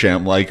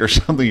Haversham-like or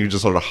something, who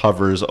just sort of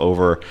hovers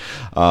over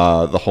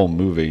the whole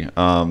movie.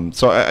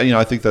 So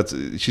I think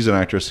she's an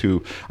actress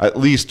who, at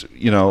least,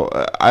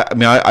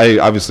 I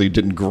obviously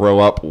didn't grow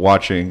up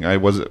watching. I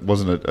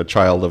wasn't a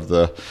child of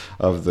the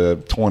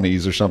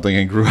 20s or something,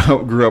 and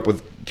grew up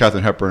with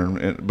Katharine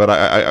Hepburn. But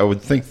I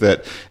would think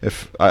that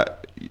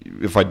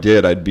if I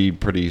did, I'd be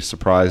pretty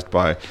surprised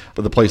by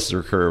the places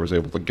her career was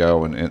able to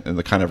go and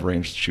the kind of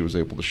range that she was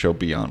able to show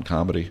beyond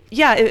comedy.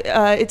 Yeah,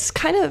 it's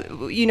kind of,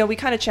 we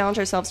kind of challenge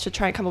ourselves to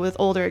try and come up with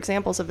older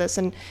examples of this,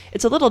 and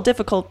it's a little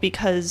difficult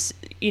because,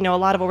 a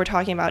lot of what we're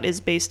talking about is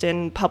based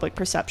in public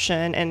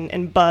perception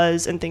and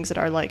buzz and things that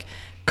are like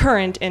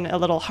current and a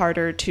little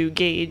harder to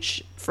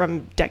gauge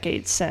from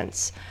decades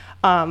since.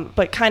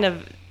 But kind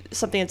of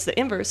something that's the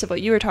inverse of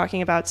what you were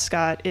talking about,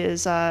 Scott,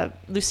 is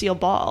Lucille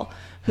Ball,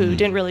 who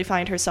didn't really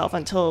find herself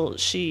until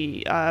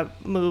she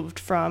moved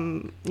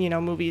from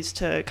movies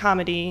to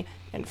comedy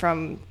and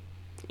from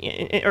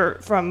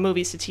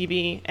movies to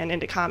TV and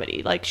into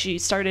comedy. Like, she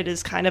started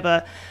as kind of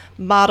a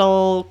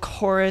model,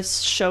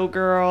 chorus,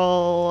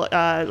 showgirl,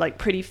 like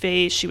pretty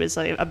face. She was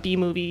like a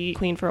B-movie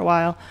queen for a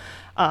while.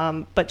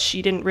 But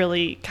she didn't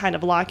really kind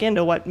of lock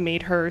into what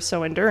made her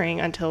so enduring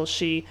until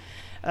she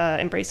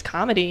embraced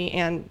comedy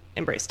and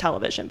embraced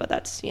television. But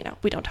that's,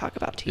 we don't talk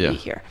about TV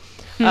here.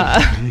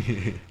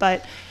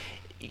 But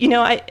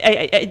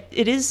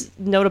it is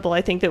notable,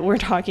 I think, that we're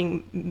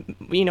talking,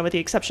 with the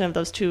exception of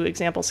those two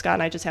examples, Scott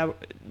and I just have,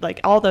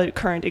 all the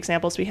current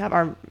examples we have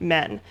are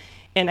men.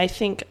 And I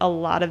think a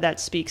lot of that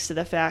speaks to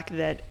the fact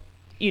that,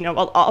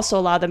 also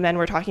a lot of the men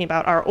we're talking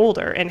about are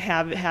older and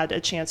have had a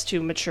chance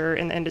to mature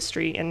in the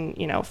industry and,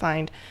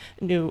 find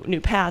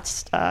new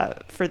paths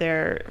for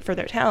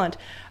their talent.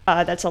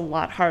 That's a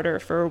lot harder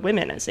for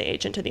women as they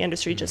age into the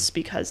industry, just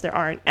because there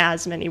aren't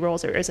as many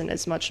roles, there isn't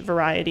as much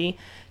variety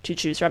to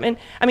choose from. And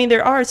I mean,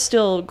 there are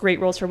still great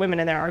roles for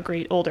women and there are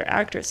great older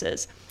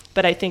actresses,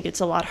 but I think it's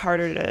a lot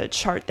harder to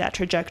chart that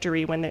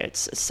trajectory when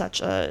it's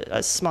such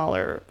a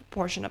smaller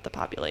portion of the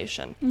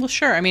population. Well,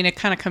 sure. I mean, it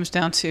kind of comes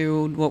down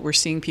to what we're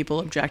seeing people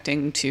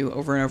objecting to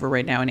over and over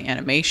right now in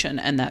animation,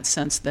 and that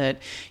sense that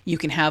you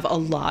can have a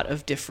lot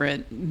of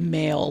different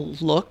male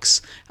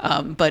looks,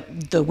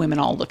 but the women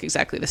all look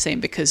exactly the same,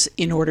 because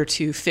in order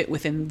to fit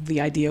within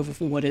the idea of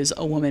what is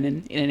a woman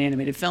in an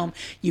animated film,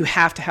 you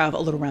have to have a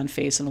little round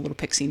face and a little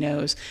pixie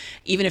nose.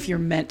 Even if you're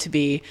meant to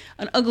be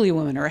an ugly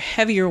woman or a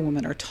heavier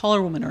woman or a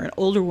taller woman or an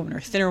older woman or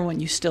a thinner one,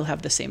 you still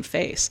have the same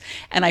face.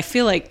 And I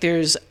feel like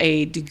there's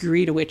a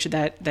degree to which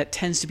that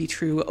tends to be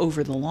true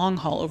over the long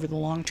haul, over the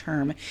long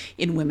term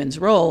in women's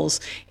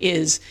roles,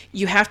 is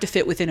you have to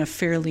fit within a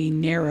fairly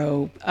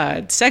narrow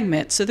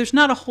segment. So there's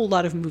not a whole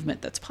lot of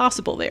movement that's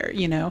possible there,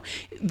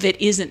 that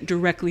isn't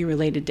directly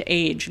related to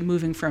age,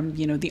 moving from,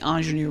 the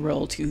ingenue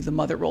role to the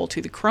mother role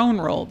to the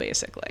crone role,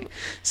 basically.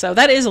 So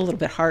that is a little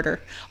bit harder.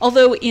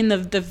 Although in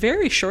the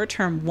very short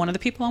term, one of the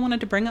people I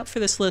wanted to bring up for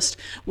this list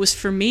was,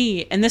 for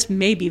me, and this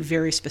may be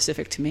very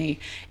specific to me,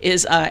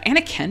 is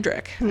Anna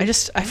Kendrick.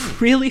 I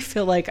really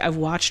feel like I've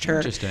watched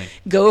her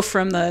go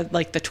from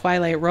the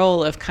Twilight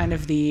role of kind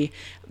of the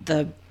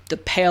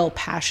pale,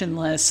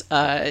 passionless,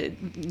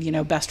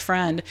 best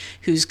friend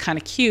who's kind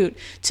of cute,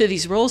 to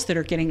these roles that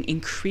are getting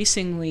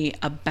increasingly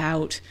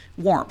about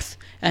warmth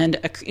and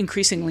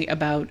increasingly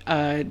about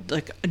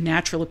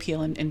natural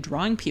appeal and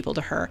drawing people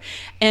to her.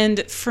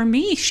 And for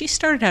me, she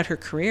started out her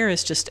career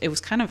as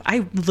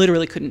I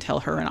literally couldn't tell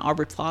her and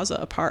Aubrey Plaza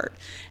apart.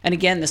 And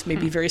again, this may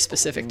be very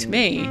specific to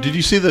me. Did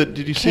you see the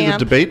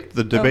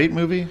debate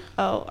movie?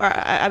 Oh,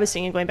 I was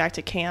thinking going back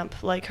to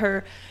Camp, like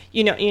her.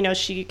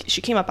 She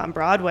came up on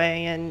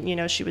Broadway,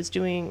 and she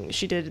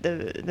did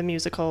the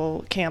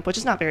musical Camp, which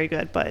is not very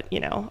good, but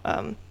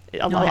a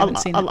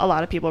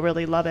lot of people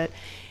really love it.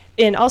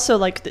 And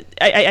also,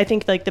 I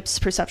think the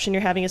perception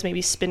you're having is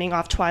maybe spinning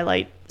off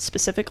Twilight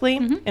specifically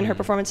in her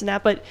performance in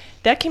that, but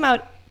that came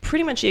out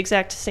pretty much the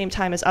exact same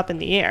time as Up in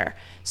the Air.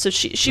 So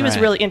she was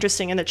really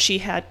interesting in that she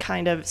had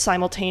kind of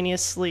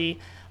simultaneously,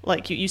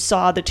 you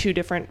saw the two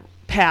different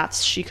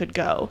paths she could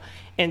go,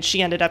 and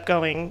she ended up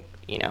going,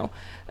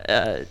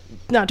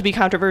 not to be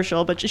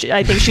controversial, but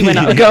I think she went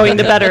out going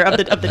the better of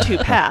the two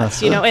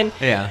paths,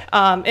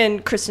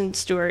 and Kristen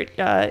Stewart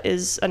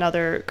is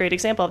another great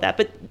example of that.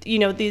 But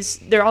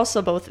they're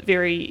also both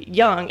very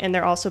young, and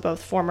they're also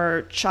both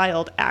former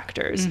child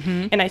actors,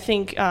 and I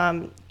think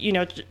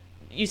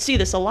you see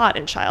this a lot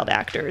in child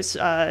actors,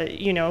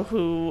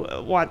 who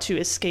want to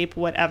escape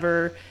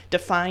whatever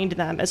defined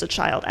them as a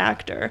child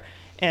actor,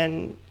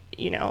 and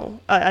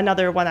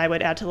another one I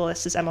would add to the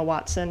list is Emma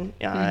Watson,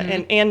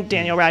 and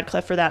Daniel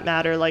Radcliffe, for that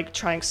matter,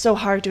 trying so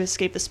hard to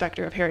escape the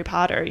specter of Harry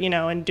Potter,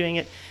 and doing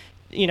it.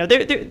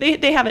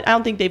 They haven't. I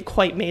don't think they've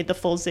quite made the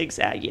full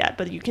zigzag yet,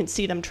 but you can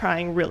see them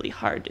trying really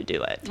hard to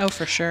do it. Oh,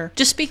 for sure.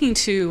 Just speaking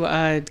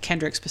to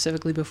Kendrick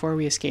specifically before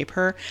we escape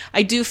her,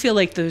 I do feel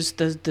like those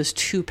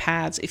two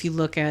paths, if you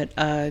look at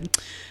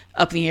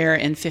Up in the Air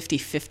and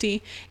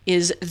 50/50,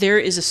 there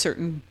is a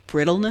certain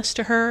brittleness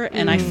to her,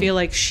 and I feel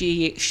like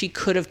she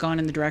could have gone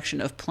in the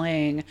direction of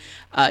playing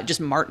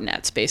just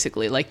martinets,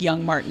 basically, like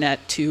young martinet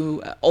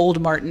to old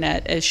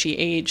martinet as she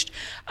aged,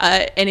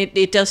 and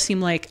it does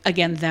seem like,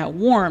 again, that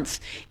warmth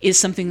is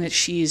something that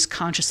she's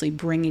consciously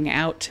bringing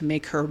out to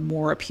make her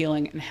more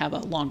appealing and have a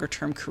longer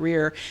term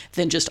career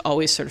than just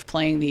always sort of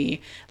playing the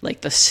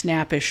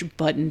snappish,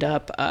 buttoned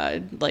up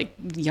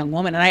young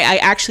woman. And I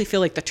actually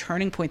feel like the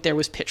turning point there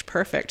was Pitch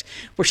Perfect,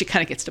 where she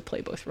kind of gets to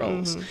play both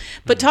roles.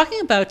 But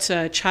talking about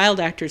child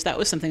actors, that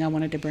was something I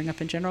wanted to bring up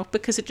in general,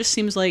 because it just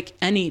seems like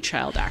any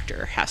child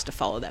actor has to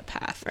follow that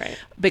path, right?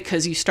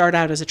 Because you start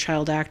out as a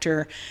child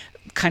actor,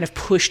 kind of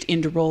pushed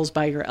into roles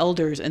by your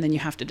elders, and then you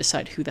have to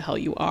decide who the hell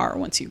you are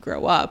once you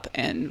grow up,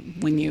 and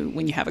when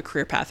you have a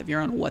career path of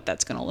your own, what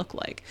that's going to look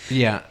like.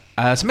 Yeah.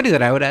 Somebody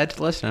that I would add to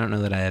the list, I don't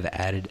know that I have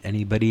added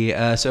anybody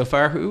so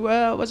far who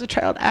was a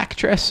child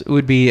actress,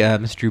 would be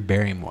Miss Drew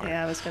Barrymore.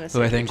 Yeah, I was going to say.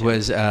 Who I think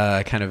was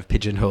kind of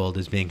pigeonholed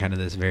as being kind of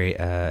this very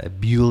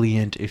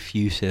ebullient,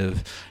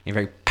 effusive,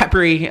 very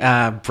peppery,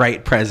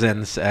 bright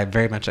presence,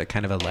 very much like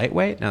kind of a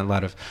lightweight, and a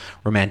lot of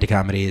romantic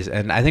comedies.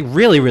 And I think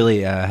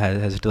really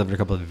has delivered a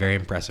couple of very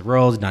impressive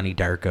roles. Donnie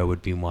Darko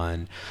would be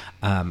one.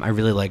 I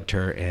really liked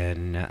her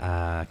in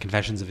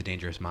Confessions of a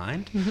Dangerous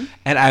Mind,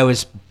 and I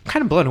was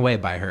kind of blown away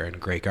by her in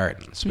Grey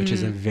Gardens, which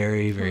is a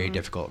very, very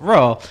difficult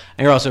role.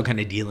 And you're also kind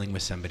of dealing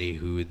with somebody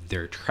who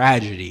their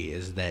tragedy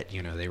is that,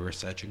 you know, they were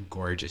such a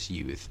gorgeous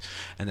youth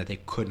and that they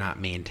could not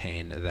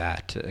maintain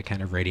that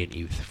kind of radiant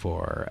youth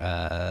for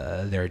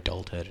their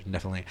adulthood, and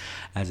definitely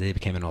as they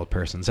became an old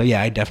person. So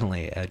yeah, I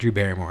definitely, Drew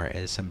Barrymore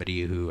is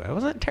somebody who I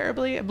wasn't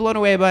terribly blown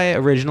away by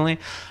originally,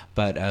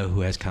 but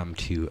who has come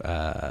to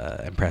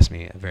impress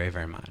me very,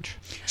 very much.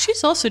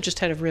 She's also just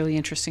had a really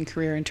interesting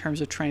career in terms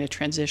of trying to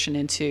transition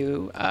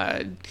into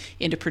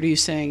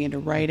producing, into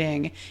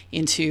writing,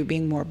 into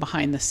being more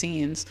behind the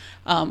scenes,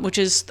 which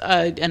is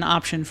an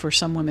option for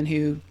some women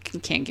who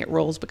can't get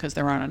roles because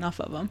there aren't enough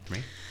of them.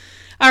 Right.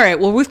 All right,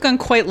 well, we've gone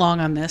quite long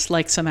on this,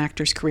 like some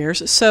actors'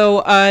 careers.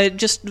 So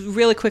just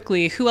really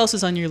quickly, who else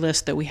is on your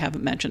list that we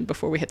haven't mentioned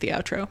before we hit the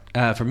outro?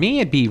 For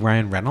me, it'd be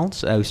Ryan Reynolds,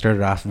 who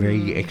started off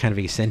very kind of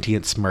a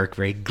sentient smirk,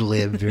 very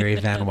glib, very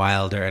Van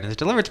Wilder, and has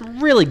delivered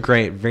some really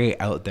great, very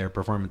out there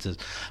performances,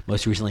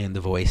 most recently in The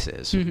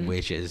Voices,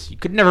 which is, you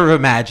could never have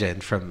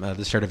imagined from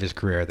the start of his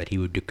career that he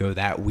would go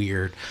that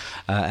weird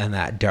and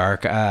that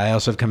dark. I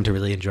also have come to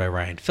really enjoy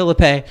Ryan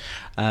Philippe,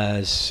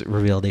 has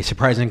revealed a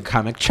surprising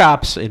comic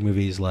chops in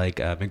movies like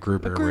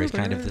MacGruber, where he's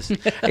kind of this,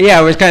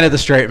 where he's kind of the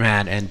straight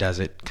man and does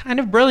it kind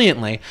of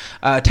brilliantly.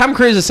 Tom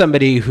Cruise is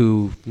somebody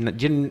who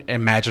didn't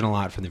imagine a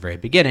lot from the very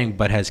beginning,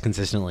 but has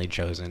consistently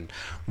chosen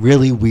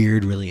really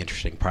weird, really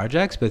interesting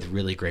projects with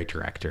really great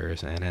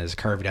directors, and has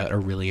carved out a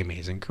really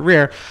amazing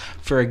career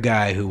for a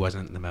guy who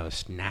wasn't the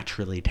most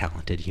naturally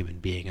talented human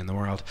being in the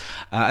world.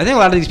 I think a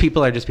lot of these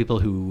people are just people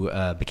who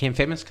became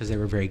famous because they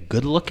were very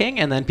good looking,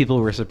 and then people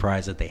were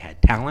surprised that they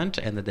had talent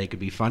and that they could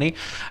be funny.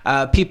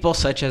 People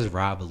such as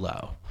Rob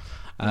Lowe,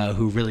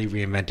 who really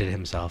reinvented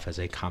himself as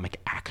a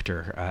comic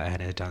actor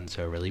and has done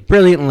so really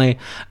brilliantly,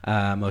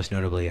 most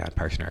notably on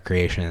Parks and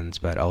Recreations,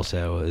 but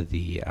also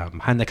the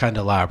Behind the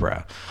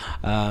Candelabra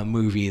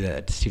movie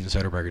that Steven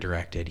Soderbergh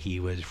directed. He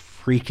was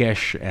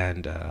freakish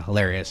and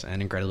hilarious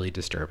and incredibly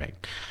disturbing.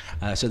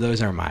 So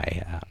those are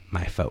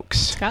my folks.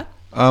 Scott?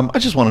 I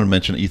just wanted to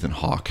mention Ethan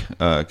Hawke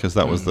because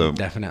that was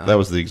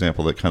the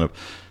example that kind of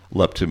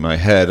leapt to my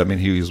head. I mean,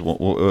 he was,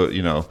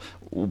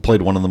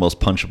 played one of the most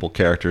punchable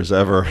characters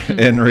ever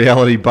in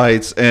Reality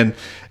Bites, and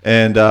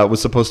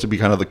was supposed to be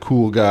kind of the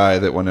cool guy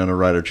that Winona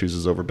Ryder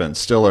chooses over Ben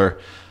Stiller.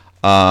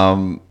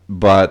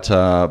 But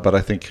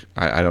I think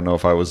I don't know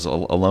if I was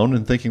alone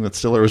in thinking that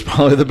Stiller was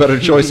probably the better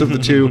choice of the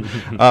two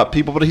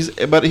people. But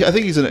I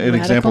think he's an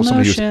example of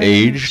somebody who's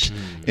aged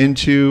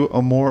into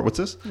a more, what's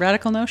this?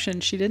 Radical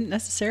notion. She didn't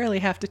necessarily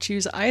have to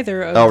choose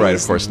either of these. Oh, right,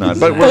 of course not.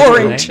 But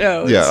boring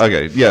shows. Yeah,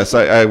 okay. Yes,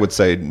 I would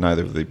say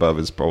neither of the above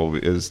is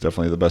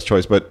definitely the best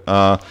choice. But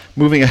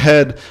moving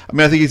ahead, I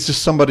mean, I think he's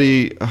just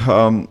somebody.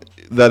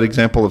 That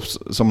example of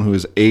someone who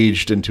is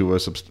aged into a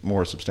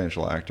more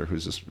substantial actor,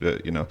 who's just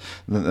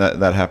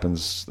that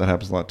happens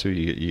a lot too.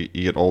 You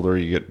get older,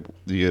 you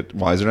get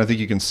wiser, and I think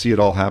you can see it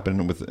all happen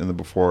in the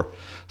Before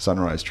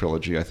Sunrise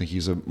trilogy. I think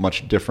he's a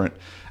much different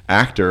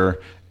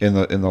actor in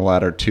the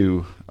latter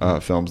two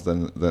films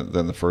than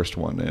the first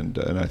one, and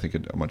I think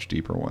a much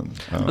deeper one.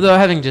 Although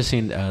having just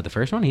seen the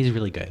first one, he's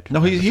really good. No,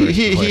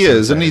 he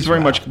is, and he's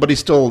very much, but he's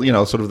still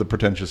sort of the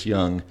pretentious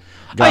young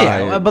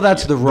guy. Oh, yeah, but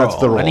that's the role. That's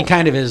the role, and he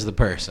kind of is the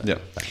person. Yeah.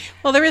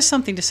 Well, there is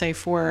something to say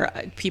for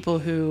people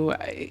who,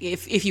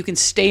 if you can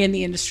stay in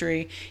the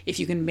industry, if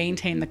you can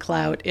maintain the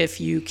clout, if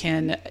you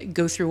can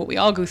go through what we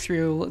all go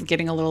through,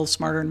 getting a little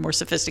smarter and more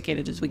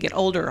sophisticated as we get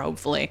older,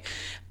 hopefully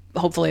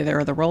there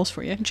are other roles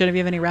for you.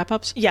 Genevieve, any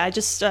wrap-ups? Yeah, I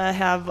just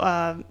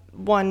have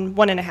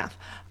one and a half.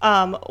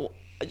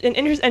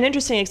 An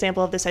interesting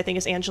example of this, I think,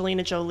 is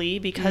Angelina Jolie,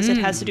 because it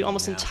has to do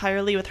almost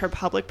entirely with her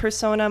public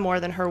persona more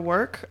than her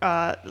work.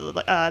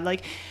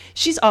 Like,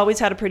 she's always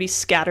had a pretty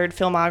scattered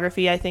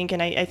filmography, I think,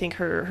 and I think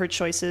her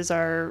choices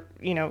are,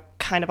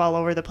 kind of all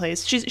over the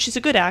place. She's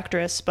a good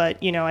actress, but,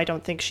 I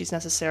don't think she's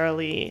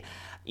necessarily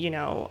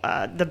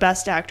the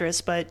best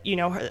actress, but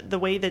the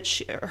way that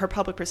her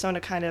public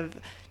persona kind of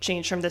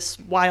changed from this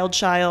wild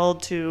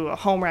child to a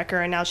homewrecker,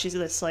 and now she's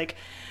this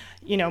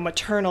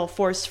maternal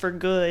force for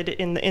good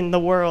in the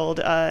world,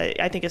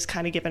 I think has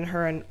kind of given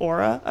her an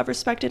aura of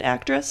respected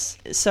actress.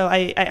 So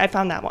I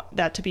found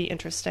that to be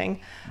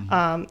interesting.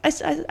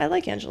 I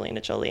like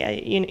Angelina Jolie,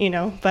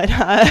 but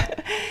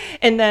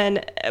and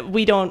then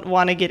we don't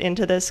want to get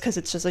into this because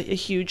it's just a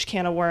huge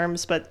can of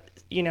worms, but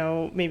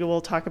maybe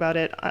we'll talk about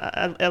it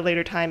at a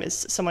later time,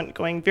 is someone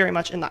going very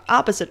much in the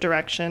opposite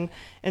direction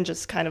and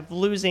just kind of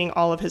losing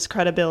all of his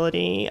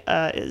credibility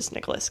is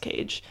Nicolas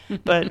Cage.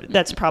 But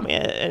that's probably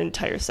an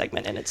entire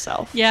segment in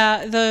itself.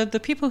 Yeah, the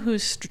people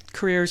whose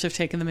careers have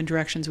taken them in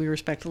directions we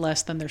respect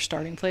less than their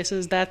starting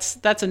places,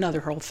 that's another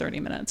whole 30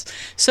 minutes.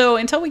 So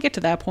until we get to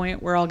that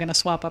point, we're all going to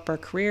swap up our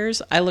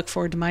careers. I look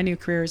forward to my new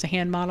career as a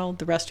hand model.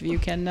 The rest of you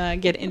can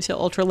get into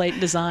ultralight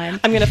design.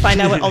 I'm going to find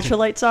out what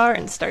ultralights are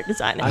and start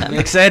designing them. I'm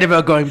excited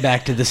about going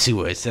back to the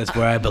sewers. That's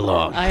where I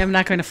belong. I am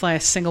not going to fly a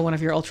single one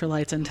of your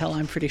ultralights until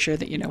I'm pretty sure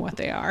that you know what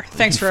they are.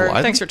 Thanks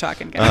for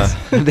talking, guys.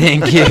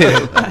 Thank you.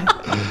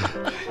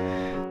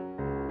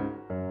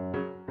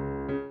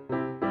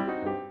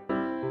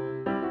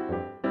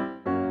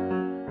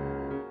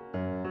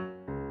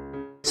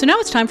 So now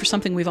it's time for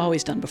something we've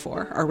always done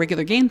before, our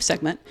regular game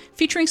segment,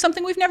 featuring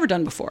something we've never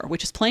done before,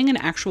 which is playing an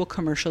actual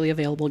commercially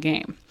available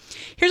game.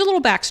 Here's a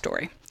little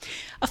backstory.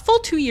 A full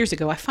 2 years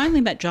ago, I finally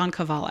met John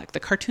Kovalik,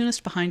 the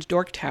cartoonist behind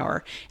Dork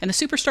Tower and the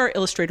superstar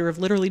illustrator of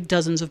literally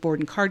dozens of board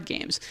and card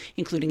games,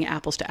 including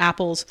Apples to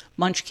Apples,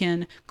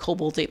 Munchkin,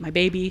 Kobolds Ate My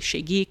Baby,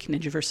 Shea Geek,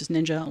 Ninja vs.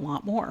 Ninja, and a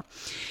lot more.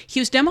 He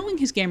was demoing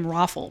his game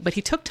Raffle, but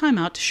he took time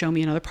out to show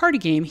me another party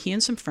game he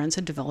and some friends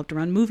had developed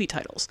around movie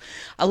titles.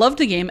 I loved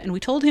the game, and we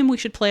told him we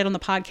should play it on the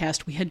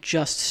podcast we had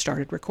just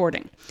started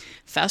recording.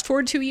 Fast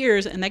forward 2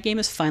 years, and that game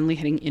is finally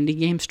hitting indie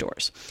game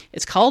stores.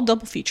 It's called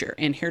Double Feature,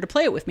 and here to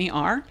play it with me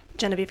are...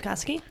 Genevieve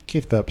Koski.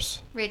 Keith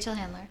Phipps. Rachel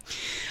Handler.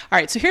 All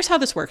right, so here's how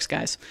this works,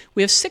 guys.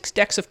 We have 6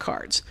 decks of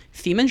cards: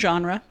 theme and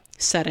genre,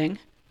 setting,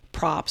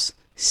 props,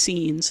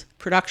 scenes,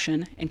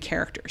 production, and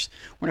characters.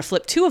 We're going to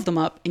flip 2 of them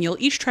up, and you'll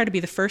each try to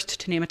be the first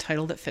to name a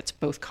title that fits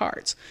both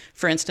cards.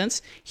 For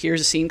instance,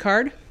 here's a scene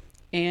card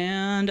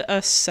and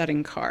a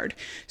setting card.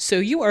 So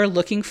you are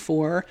looking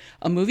for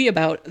a movie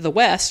about the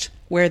West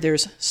where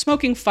there's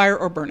smoking, fire,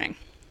 or burning.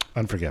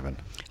 Unforgiven.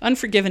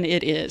 Unforgiven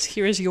it is.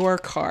 Here is your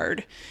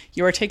card.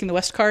 You are taking the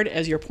West card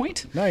as your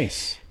point.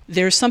 Nice.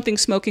 There's something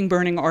smoking,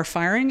 burning, or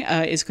firing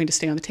is going to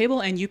stay on the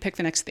table, and you pick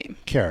the next theme.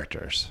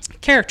 Characters.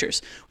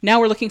 Characters. Now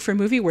we're looking for a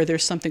movie where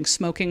there's something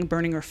smoking,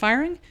 burning, or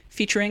firing,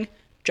 featuring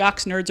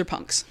jocks, nerds, or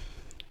punks.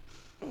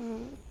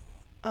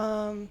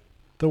 The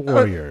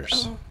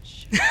Warriors.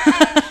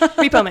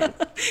 Repo Man.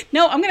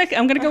 No, I'm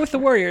gonna go with the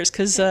Warriors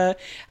because. All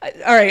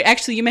right,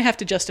 actually, you may have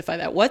to justify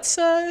that.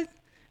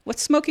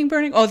 What's smoking,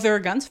 burning? Oh, there are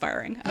guns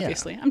firing.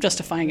 Obviously, I'm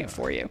justifying it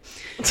for you.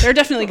 There are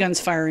definitely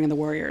guns firing in the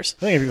Warriors.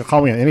 I think if you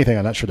call me on anything,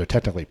 I'm not sure they're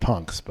technically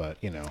punks, but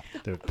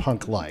they're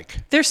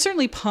punk-like. They're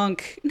certainly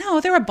punk.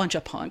 No, they're a bunch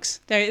of punks.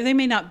 They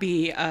may not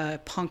be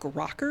punk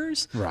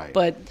rockers, right?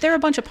 But they're a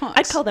bunch of punks.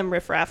 I'd call them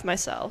riffraff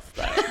myself.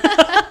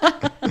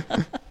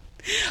 But.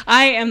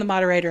 I am the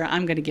moderator.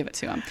 I'm going to give it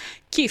to him.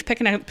 Keith,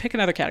 pick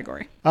another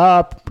category.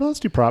 Let's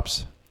do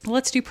props.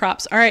 Let's do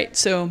props. All right.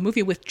 So,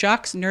 movie with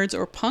jocks, nerds,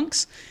 or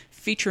punks,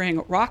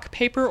 featuring rock,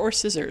 paper, or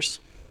scissors.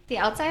 The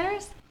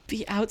Outsiders?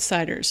 The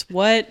Outsiders.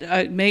 What?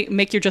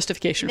 Make your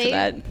justification for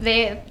that.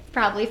 They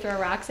probably throw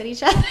rocks at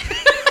each other.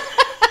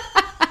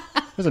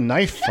 There's a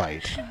knife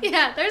fight.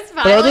 Yeah, there's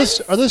But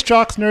violence. are those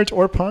jocks, nerds,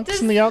 or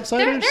punks in The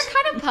Outsiders? They're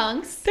kind of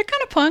punks. They're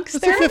kind of punks.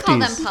 It's They're the call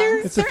them 50s.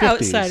 punks. It's the They're 50s.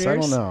 outsiders. I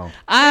don't know.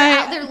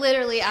 They're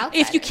literally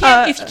outsiders. If you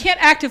can't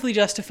actively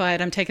justify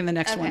it, I'm taking the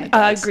next one.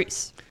 Okay.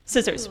 Grease.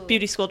 Scissors.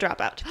 Beauty school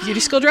dropout.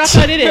 Beauty school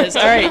dropout. It is.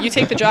 All right. You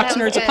take the jocks,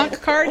 That was nerds, or good.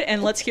 punk card,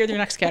 and let's hear your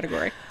next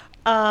category.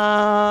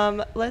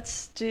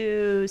 Let's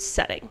do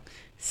setting.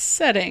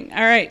 Setting.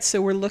 All right.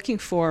 So we're looking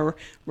for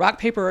rock,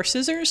 paper, or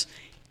scissors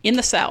in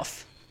the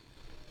South.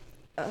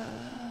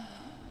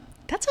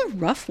 That's a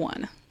rough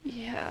one.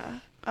 Yeah.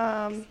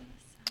 I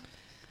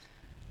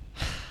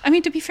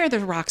mean, to be fair,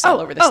 there's rocks all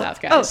over the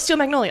South, guys. Oh, Steel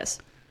Magnolias.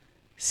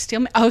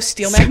 Steel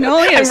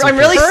Magnolias. I'm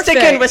really Perfect.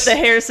 sticking with the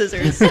hair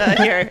scissors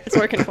here. It's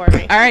working for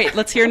me. All right.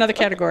 Let's hear another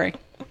category.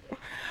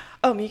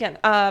 Oh, me again.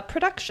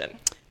 Production.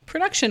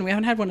 Production. We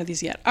haven't had one of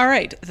these yet. All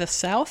right. The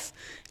South.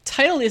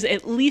 Title is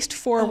at least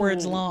 4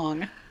 words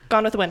long.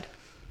 Gone with the Wind.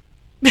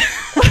 Do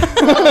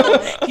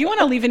you want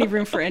to leave any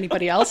room for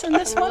anybody else in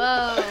this one?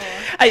 Whoa.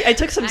 I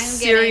took some I'm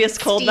serious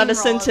getting cold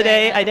medicine steamrolled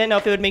today. right now. I didn't know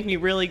if it would make me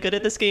really good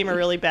at this game or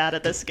really bad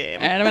at this game.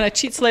 And I'm going to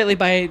cheat slightly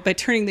by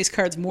turning these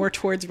cards more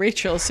towards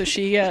Rachel so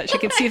she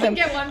can see them.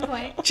 Get 1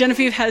 point.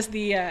 Genevieve has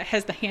the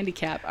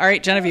handicap. All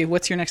right, Genevieve,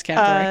 what's your next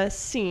category?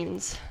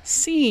 Scenes.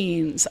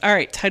 Scenes. All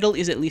right, title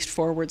is at least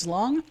 4 words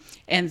long,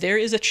 and there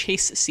is a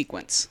chase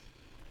sequence.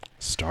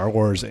 Star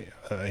Wars: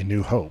 A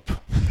New Hope.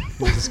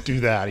 We'll just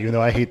do that, even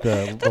though I hate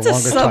the That's a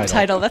longer subtitle.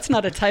 title. That's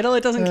not a title.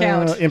 It doesn't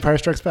count. Empire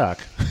Strikes Back.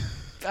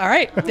 All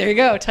right, there you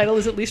go. Title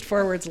is at least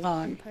 4 words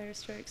long. Empire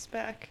Strikes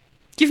Back.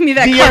 Give me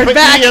that card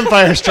back. The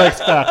Empire Strikes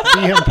Back.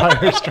 The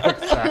Empire Strikes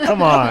Back.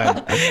 Come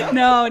on.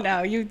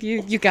 No,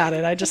 you got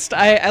it.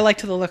 I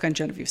liked the look on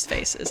Genevieve's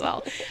face as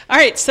well. All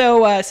right,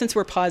 so since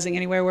we're pausing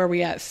anywhere, where are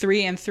we at?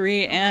 3 and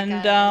 3,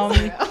 and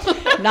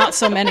not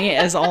so many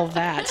as all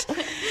that.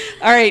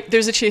 All right,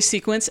 there's a chase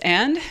sequence,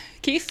 and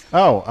Keith?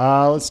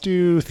 Let's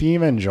do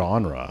theme and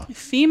genre.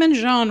 Theme and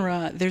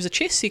genre. There's a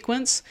chase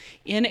sequence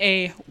in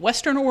a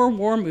Western or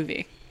war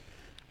movie.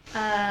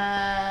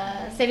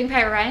 Saving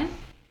Private Ryan?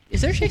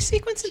 Is there a chase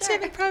sequence in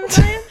Saving Private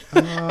Ryan?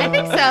 I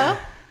think so.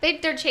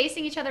 They're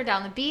chasing each other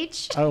down the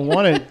beach. I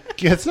want to.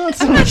 It's not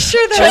so I'm not much.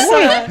 sure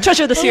that's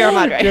Treasure of the Sierra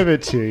Madre. Give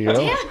it to you.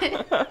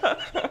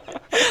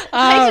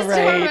 I just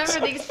right. don't remember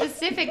the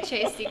specific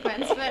chase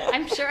sequence, but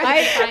I'm sure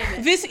I can find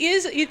it.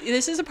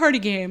 This is a party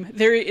game.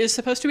 There is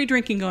supposed to be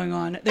drinking going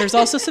on. There's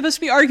also supposed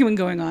to be arguing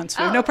going on, so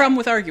we have no okay. problem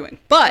with arguing.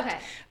 But Okay.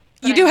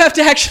 you do have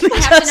to actually I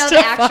have to know the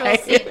justify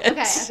actual scene. it.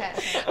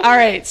 Okay. All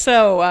right,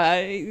 so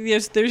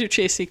there's your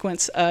chase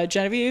sequence.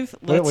 Genevieve,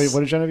 Wait,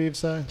 what did Genevieve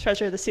say?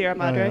 Treasure of the Sierra Oh,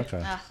 Madre.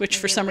 okay. which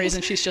for some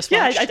reason she's just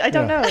Yeah, watched. I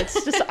don't Yeah. know.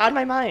 It's just on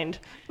my mind.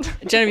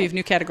 Genevieve,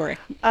 new category.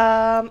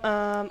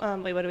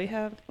 Wait, what do we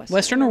have?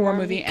 Western or war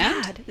movie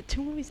and? God, the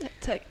 2 movies,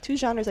 two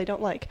genres I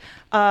don't like.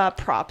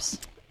 Props.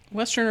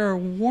 Western or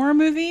war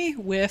movie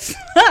with,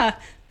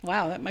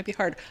 wow, that might be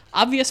hard.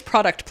 Obvious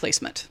product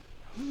placement.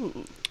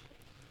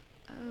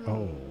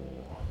 Oh.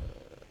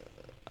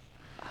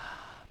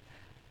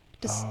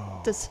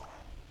 Does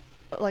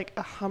like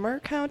a Hummer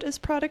count as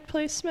product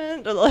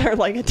placement, or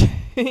like a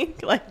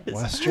tank?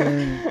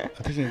 Western. I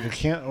think you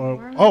can't.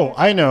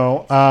 I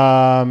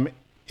know.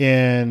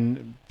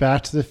 In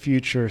Back to the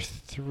Future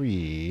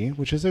 3,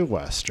 which is a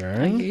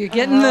Western. You're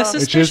getting the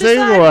suspicious Which is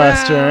a eyebrow.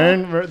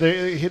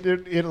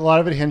 Western. A lot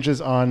of it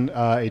hinges on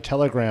a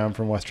telegram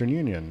from Western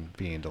Union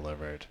being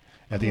delivered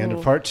at the end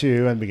of Part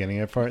 2 and beginning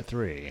of Part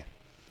 3.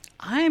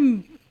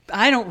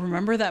 I don't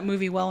remember that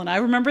movie well, and I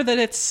remember that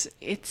it's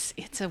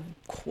a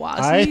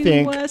quasi. I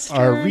think Western.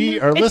 our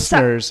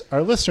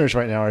listeners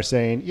right now are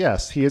saying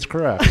yes, he is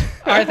correct.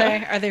 Are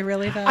they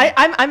really though?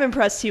 I'm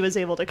impressed he was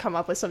able to come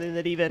up with something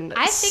that even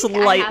I think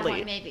slightly. I have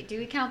one, maybe. Do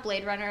we count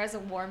Blade Runner as a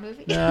war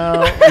movie?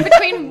 No,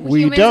 Between we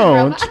humans don't,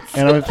 and robots?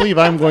 and I believe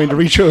I'm going to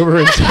reach over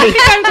and I take.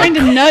 think I'm going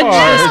to nudge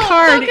this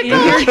card in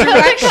your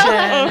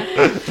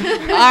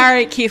direction. All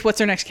right, Keith,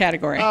 what's our next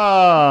category?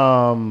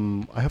 I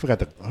hope I got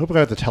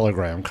the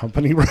Telegram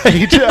company right.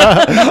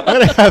 I'm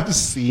gonna have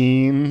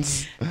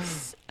scenes.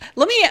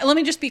 Let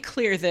me just be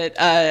clear that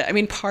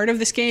part of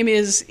this game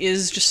is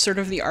just sort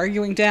of the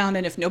arguing down,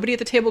 and if nobody at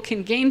the table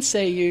can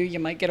gainsay you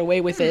might get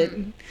away with it.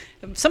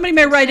 Somebody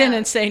may write in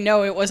and say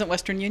no, it wasn't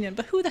Western Union,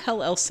 but who the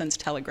hell else sends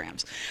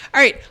telegrams?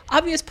 All right,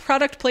 obvious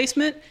product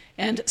placement,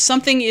 and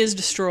something is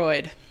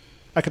destroyed.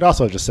 I could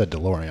also have just said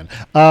DeLorean.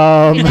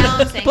 Now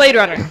I'm saying Blade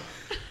Runner.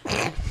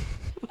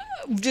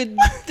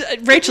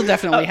 Rachel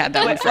definitely had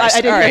that one first.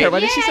 I didn't All hear her. right. What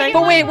did she say?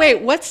 But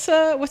wait, what's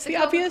the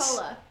obvious?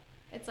 Coca-Cola.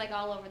 It's like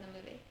all over the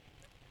movie.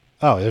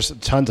 Oh, there's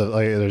tons of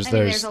there's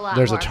there's a lot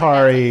there's more, but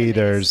Atari,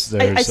 that's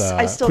like there's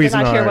I still did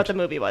not hear Cuisinart. what the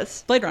movie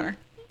was. Blade Runner.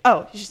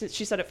 Oh,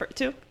 she said it for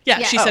too. Yeah,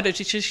 Yeah. she Oh. said it.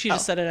 She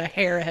just said it a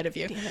hair ahead of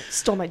you.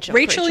 Stole my joke.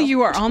 Rachel,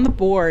 you are on the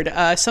board.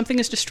 Something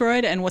is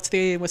destroyed, and what's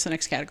the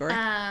next category?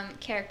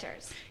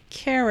 Characters.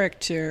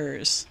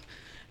 Characters.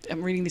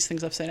 I'm reading these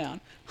things upside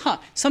down.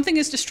 Something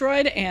is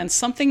destroyed, and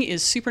something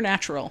is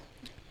supernatural.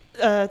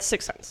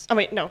 Sixth Sense. Oh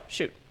wait, no,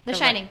 shoot. The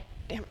Never mind. Shining.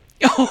 Damn.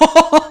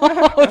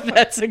 Oh,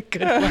 that's a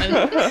good one.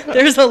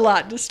 There's a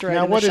lot destroyed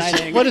Now, in what The is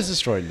Shining. what is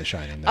destroyed in The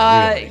Shining? Though,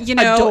 really?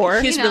 A door.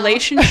 His You know.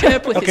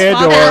 relationship with Okay, his a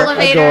father.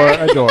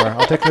 Elevator. door.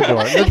 I'll take the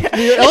door.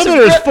 The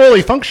elevator is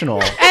fully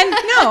functional. And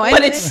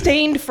But it's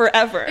stained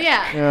forever.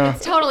 Yeah,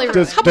 it's totally ruined.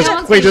 Does- No does-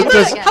 one's wait, gonna use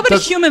does- it again. how about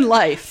Does- a human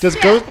life?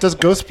 Does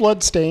ghost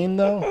blood stain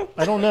though?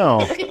 I don't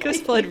know.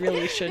 Ghost blood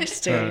really should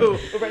stain. Ooh,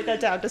 write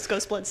that down. Does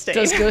Ghost Blood stain?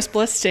 Does ghost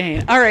blood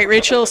stain? All right,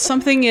 Rachel.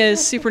 Something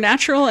is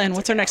supernatural, and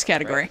what's our next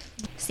category?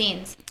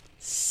 Scenes.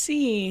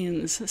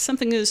 Scenes.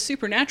 Something is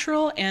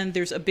supernatural, and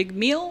there's a big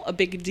meal, a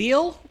big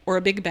deal, or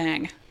a big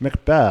bang.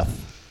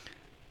 Macbeth.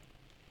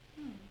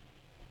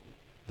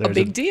 A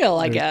big deal,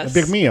 I there's guess. A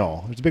big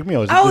meal. It's a big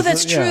meal. Oh,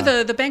 that's true.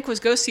 The bank was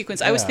ghost sequence.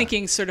 I was Yeah.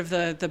 thinking sort of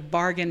the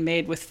bargain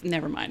made with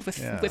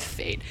Yeah. with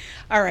fate.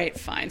 All right,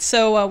 fine.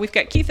 So we've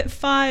got Keith at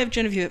 5,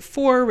 Genevieve at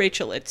 4,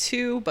 Rachel at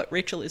 2, but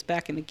Rachel is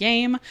back in the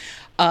game.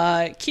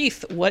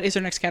 Keith, what is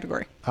our next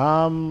category?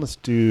 Let's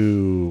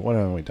do. What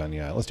haven't we done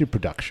yet? Let's do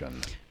production.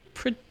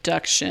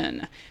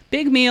 Production.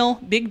 Big meal,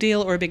 big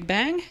deal, or big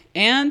bang,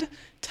 and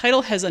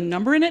title has a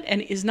number in it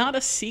and is not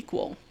a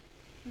sequel.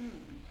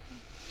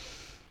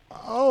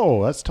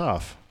 Oh, that's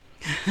tough.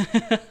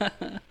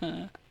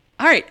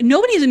 All right,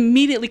 nobody's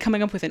immediately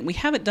coming up with it. We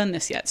haven't done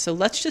this yet. So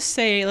let's just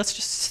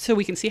so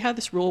we can see how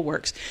this rule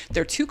works.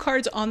 There are 2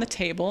 cards on the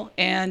table,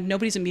 and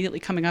nobody's immediately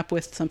coming up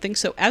with something.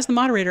 So as the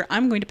moderator,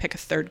 I'm going to pick a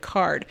third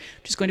card,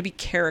 which is going to be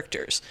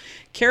characters.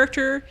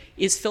 Character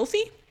is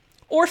filthy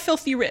or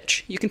filthy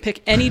rich. You can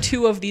pick any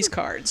 2 of these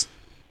cards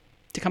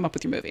to come up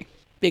with your movie.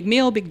 Big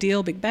meal, big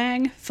deal, big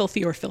bang,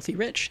 filthy or filthy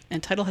rich,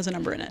 and title has a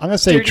number in it. I'm gonna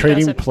say Dirty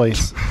trading Dozen.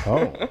 place.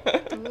 Oh,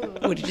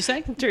 What did you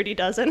say? Dirty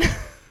Dozen.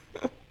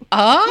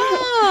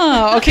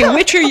 Oh, okay.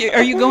 Which are you?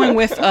 Are you going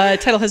with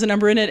title has a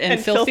number in it and,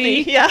 And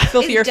filthy, yeah.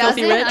 filthy or Is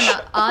filthy dozen rich?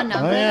 a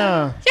number? oh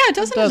yeah. Yeah, it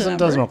doesn't. Has a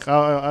number. Doesn't.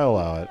 I'll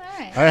allow it.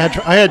 All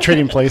right. I had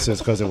trading places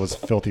because it was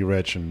filthy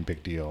rich and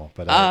big deal.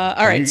 But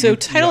All right. So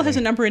title got has a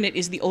me. number in it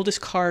is the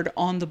oldest card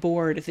on the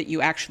board that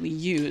you actually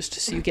used.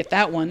 So you get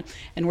that one,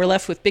 and we're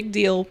left with big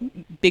deal,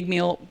 big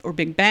meal, or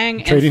big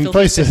bang. Trading and filthy,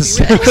 places.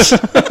 filthy rich.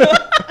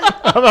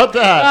 How about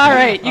that? All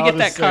right, you I'll get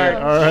that just say card.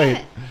 it. All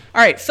right.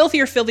 All right, filthy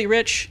or filthy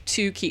rich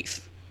to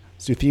Keith.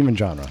 Let's do theme and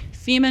genre.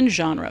 Theme and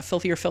genre: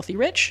 filthy or filthy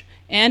rich,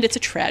 and it's a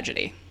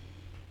tragedy.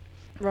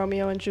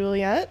 Romeo and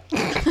Juliet.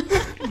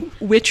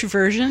 Which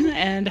version?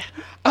 And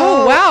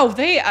wow,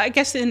 I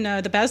guess in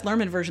the Baz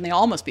Luhrmann version, they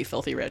all must be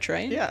filthy rich,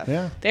 right? Yeah.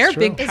 Yeah. They're it's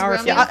big, true.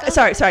 powerful.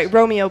 Romeo- Sorry.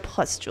 Romeo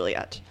plus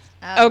Juliet.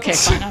 Okay,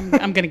 fine.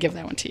 I'm going to give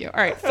that one to you.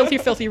 All right, filthy,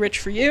 filthy rich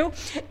for you.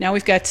 Now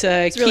we've got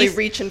It's really Keith,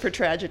 reaching for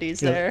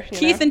tragedies there. you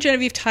Keith know? and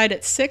Genevieve tied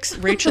at 6.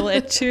 Rachel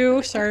at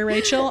 2. Sorry,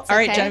 Rachel. All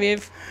right, okay.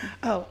 Genevieve.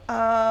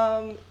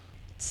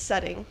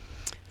 Setting.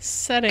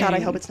 Setting. God, I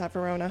hope it's not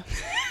Verona.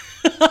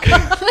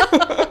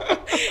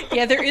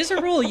 Yeah, there is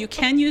a rule. You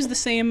can use the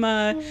same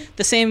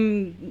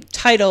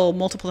title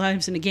multiple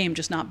times in a game,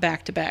 just not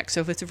back to back.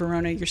 So if it's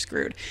Verona, you're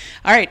screwed.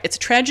 All right, it's a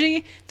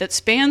tragedy that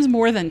spans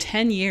more than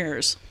 10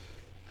 years.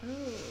 Ooh.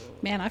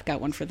 Man, I've got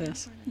one for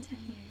this.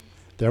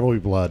 There Will Be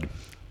Blood.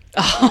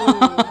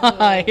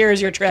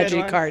 Here's your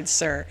tragedy one. card,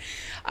 sir.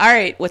 All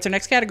right, what's our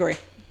next category?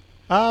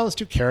 Let's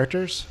do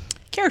characters.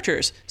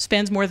 Characters.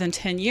 Spans more than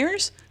 10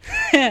 years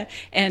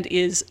and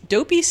is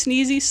dopey,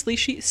 sneezy,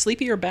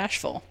 sleepy, or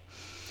bashful.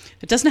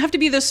 It doesn't have to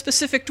be those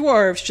specific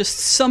dwarves, just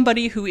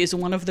somebody who is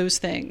one of those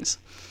things.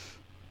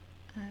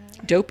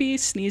 Dopey,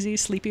 sneezy,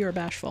 sleepy, or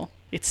bashful.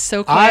 It's so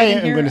I quiet in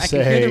am here, going I to can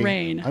hear say, the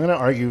rain. I'm going to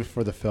argue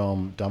for the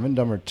film Dumb and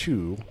Dumber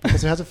 2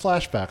 because it has a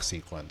flashback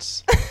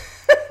sequence.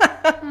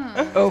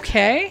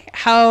 Okay.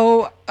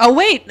 How... Oh,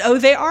 wait. Oh,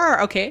 they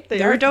are. Okay.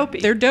 They are dopey.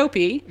 They're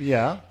dopey.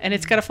 Yeah. And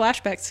it's got a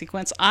flashback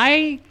sequence.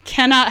 I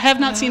have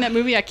not seen that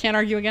movie. I can't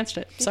argue against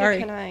it. Sorry.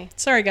 can I.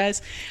 Sorry,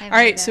 guys. I All right,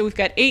 haven't so either. we've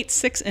got 8,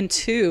 6, and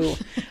 2.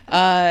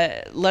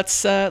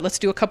 Let's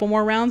do a couple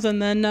more rounds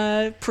and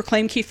then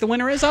proclaim Keith the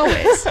winner as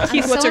always.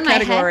 Keith, what's so our in my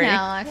head category?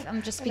 now.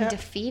 I'm just being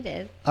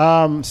defeated.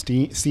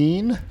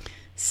 Scene.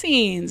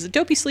 Scenes.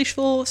 Dopey,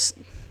 sleeshful,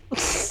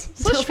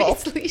 Sleeshful.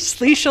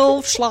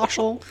 sleeshel,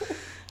 sloshel,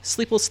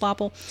 sleeple,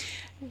 slopple.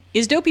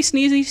 Is dopey,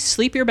 sneezy,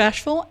 sleepy, or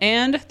bashful?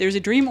 And there's a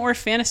dream or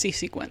fantasy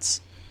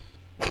sequence.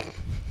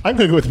 I'm going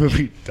to go with the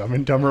movie Dumb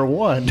and Dumber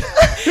 1.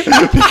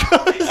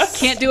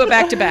 Can't do it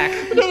back to back.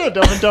 No,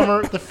 Dumb and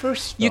Dumber, the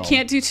first film. You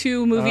can't do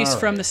two movies All right.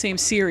 from the same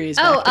series.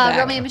 Oh, back to back.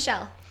 Romeo and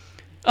Michelle.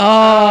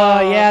 Oh,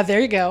 yeah, there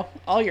you go.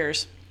 All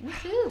yours.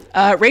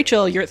 Woohoo.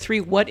 Rachel, you're at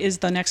 3. What is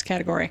the next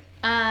category?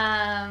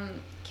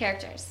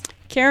 Characters.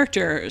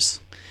 Characters.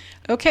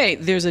 Okay,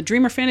 there's a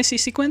dream or fantasy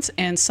sequence,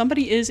 and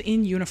somebody is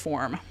in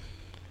uniform.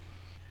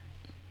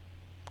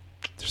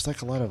 There's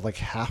like a lot of like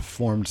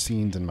half-formed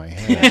scenes in my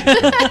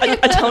head.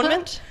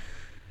 Atonement?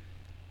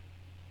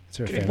 Is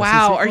there a fantasy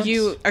Wow,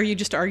 sequence? are you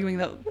just arguing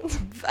that?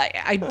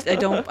 I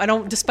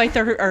don't. Despite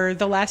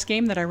the last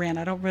game that I ran,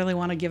 I don't really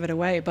want to give it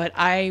away. But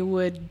I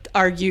would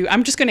argue.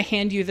 I'm just going to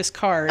hand you this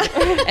card,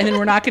 and then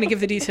we're not going to give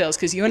the details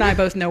because you and I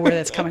both know where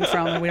that's coming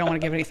from, and we don't want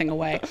to give anything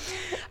away.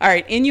 All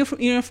right, in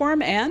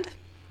uniform and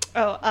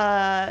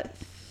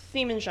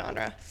Theme and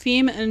genre.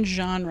 theme and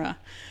genre.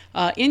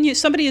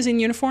 Somebody is in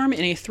uniform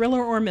in a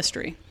thriller or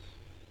mystery.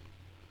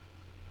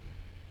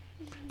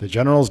 The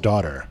General's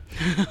Daughter.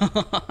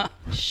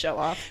 Show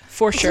off.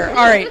 For sure. All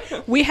right,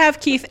 we have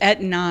Keith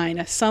at 9.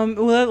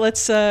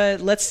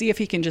 Let's see if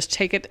he can just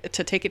take it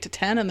to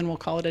 10, and then we'll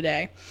call it a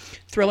day.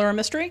 Thriller or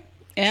mystery,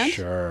 and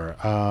Sure.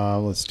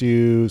 Let's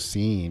do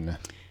scene.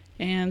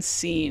 and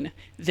scene.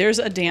 There's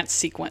a dance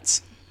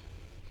sequence.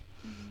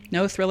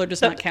 No, thriller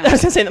does not I was count. going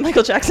to say the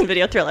Michael Jackson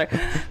video Thriller.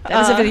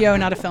 That is a video,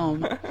 not a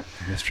film.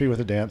 Mystery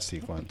with a dance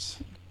sequence.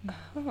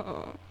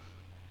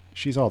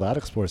 She's All That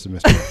explores the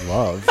mystery of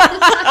love.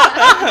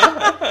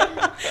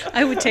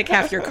 I would take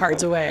half your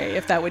cards away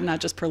if that would not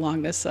just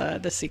prolong this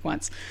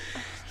sequence.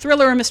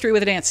 Thriller or mystery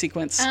with a dance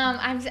sequence.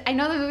 I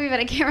know the movie,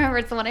 but I can't remember.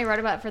 It's the one I wrote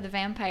about for the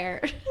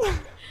vampire.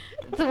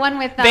 The one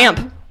with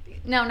Vamp.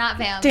 No, not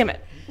Vamp. Damn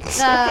it.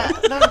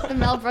 The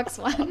Mel Brooks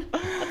one.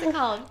 What's it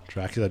called?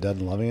 Dracula Dead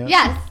and Loving It?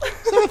 Yes,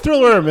 Is that a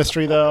thriller or a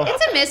mystery, though?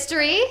 it's a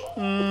mystery.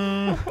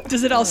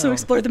 Does it also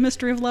explore the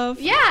mystery of love?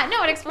 Yeah,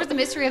 no, it explores the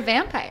mystery of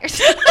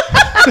vampires.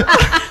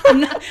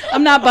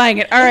 I'm not buying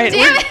it. All right,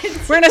 Damn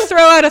we're going to throw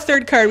out a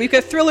third card. We've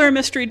got thriller or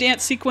mystery,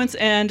 dance sequence,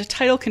 and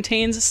title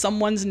contains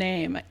someone's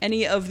name.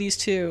 Any of these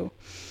two.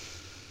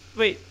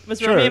 Wait, was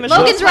Sure. Romeo and Michelle's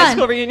Logan's high Run.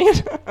 school reunion?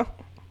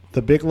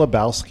 The Big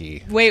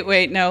Lebowski.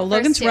 Wait, no.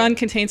 Logan's two. Run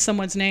contains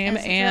someone's name,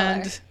 It's a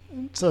and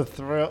thriller. It's a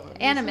thrill.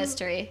 And a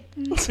mystery.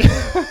 I'm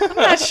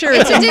not sure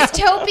It's it's a a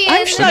dystopian.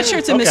 I'm not sure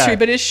it's a mystery, Okay.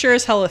 but it's sure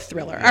as hell a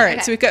thriller. All right,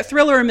 Okay. so we've got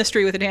thriller or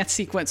mystery with a dance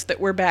sequence that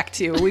we're back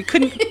to. We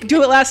couldn't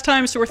do it last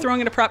time, so we're throwing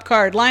in a prop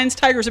card. Lions,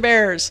 tigers, or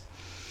bears?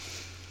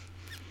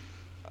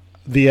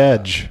 The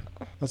Edge.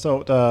 That's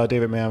a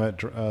David Mamet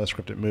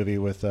scripted movie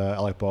with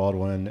Alec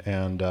Baldwin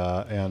and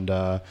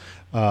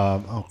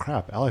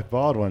Alec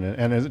Baldwin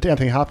and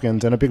Anthony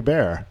Hopkins and a big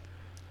bear.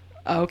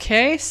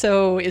 Okay,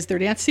 so is there a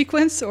dance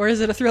sequence, or is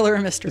it a thriller or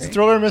mystery? It's a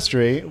thriller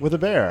mystery with a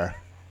bear.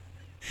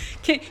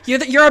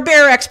 You're a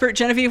bear expert,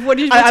 Genevieve.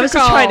 What's I your was just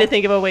call? trying to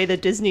think of a way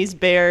that Disney's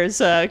Bears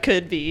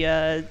could be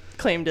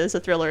claimed as a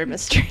thriller or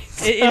mystery.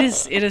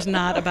 It is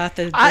not about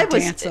the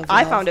dance of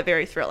I love. found it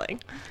very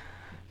thrilling.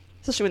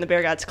 Especially when the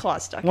bear got its claw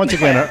stuck. Once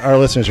again, our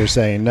listeners are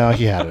saying, no,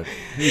 he had it.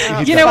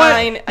 You know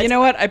Fine. what? You know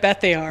what? I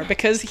bet they are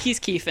because he's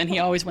Keith and he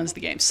always wins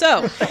the game.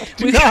 So,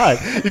 God,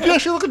 if you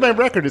actually look at my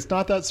record, it's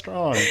not that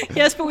strong.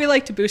 yes, but we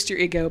like to boost your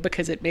ego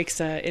because it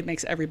makes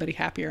everybody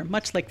happier,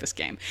 much like this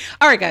game.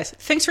 All right, guys,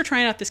 thanks for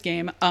trying out this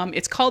game.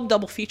 It's called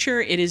Double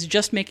Feature. It is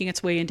just making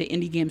its way into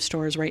indie game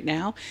stores right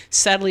now.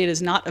 Sadly, it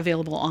is not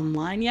available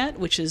online yet,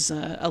 which is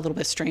a little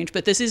bit strange.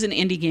 But this is an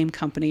indie game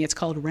company. It's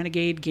called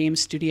Renegade Game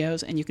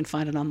Studios, and you can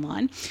find it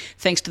online.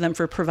 Thanks to them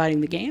for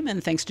providing the game,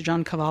 and thanks to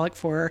John Kovalik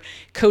for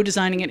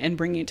co-designing it and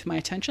bringing it to my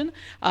attention.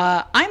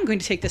 I'm going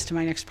to take this to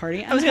my next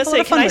party. I was going to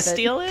say, can I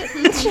steal it?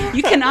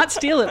 You cannot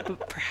steal it,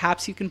 but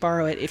perhaps you can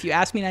borrow it if you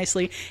ask me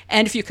nicely,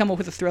 and if you come up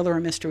with a thriller or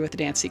mystery with a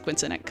dance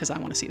sequence in it, because I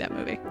want to see that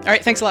movie. All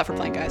right, thanks a lot for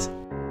playing, guys.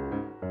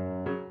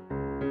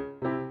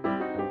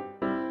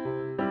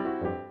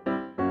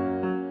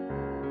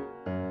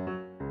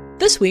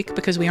 This week,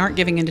 because we aren't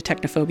giving into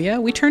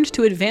technophobia, we turned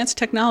to advanced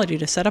technology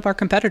to set up our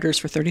competitors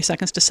for 30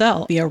 seconds to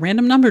sell via a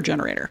random number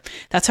generator.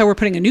 That's how we're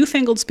putting a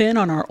newfangled spin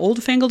on our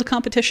old-fangled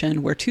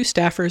competition, where two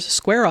staffers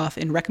square off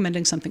in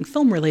recommending something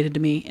film-related to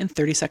me in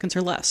 30 seconds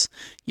or less.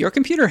 Your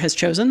computer has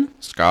chosen...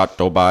 Scott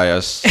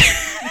Tobias.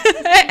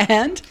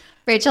 And...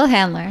 Rachel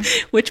Handler.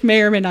 Which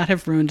may or may not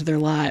have ruined their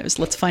lives.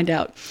 Let's find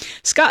out.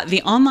 Scott,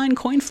 the online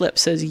coin flip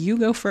says you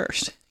go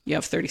first. You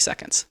have 30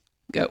 seconds.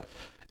 Go.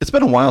 It's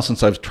been a while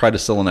since I've tried to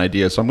sell an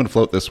idea, so I'm going to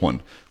float this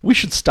one. We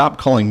should stop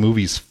calling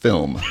movies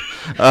film.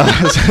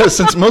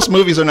 Since most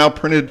movies now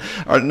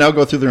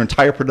go through their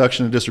entire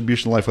production and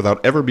distribution life without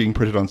ever being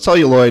printed on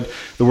celluloid,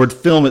 the word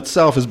film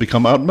itself has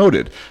become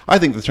outmoded. I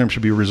think the term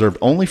should be reserved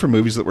only for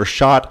movies that were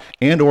shot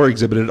and or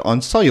exhibited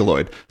on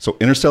celluloid. So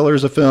Interstellar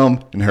is a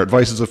film, Inherent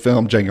Vice is a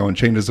film, Django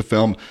Unchained is a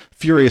film,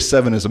 Furious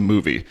 7 is a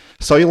movie.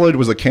 Celluloid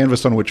was a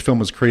canvas on which film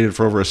was created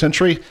for over a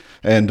century,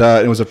 and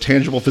it was a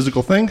tangible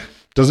physical thing.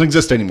 Doesn't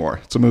exist anymore.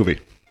 It's a movie.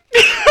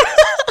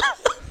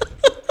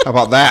 How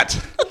about that?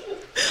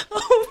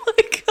 Oh my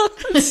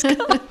God,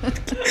 Scott.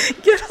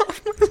 Get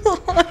off my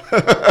lawn.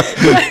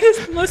 That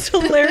is the most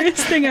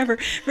hilarious thing ever.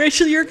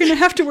 Rachel, you're going to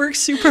have to work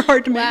super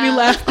hard to make me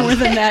laugh more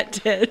than that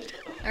did.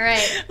 All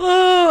right.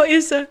 Oh,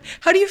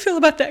 how do you feel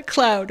about that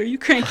cloud? Are you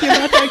cranky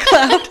about that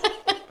cloud?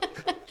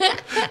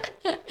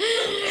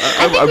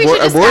 I think we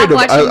should just stop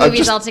watching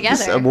movies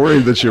altogether. I'm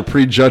worried that you're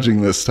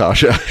prejudging this,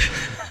 Tasha.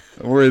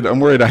 I'm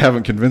worried I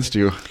haven't convinced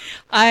you.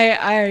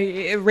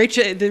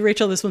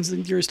 Rachel, this one's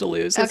yours to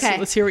lose.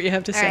 Let's hear what you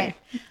have to say.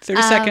 Right.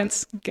 30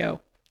 seconds,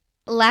 go.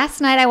 Last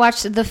night I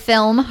watched the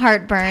film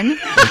Heartburn,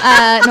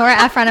 Nora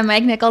Ephron and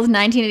Mike Nichols'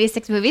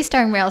 1986 movie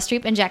starring Meryl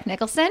Streep and Jack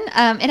Nicholson.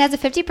 It has a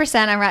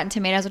 50% on Rotten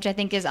Tomatoes, which I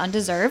think is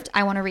undeserved.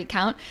 I want to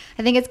recount.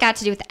 I think it's got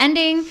to do with the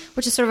ending,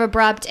 which is sort of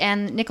abrupt,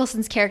 and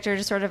Nicholson's character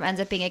just sort of ends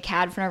up being a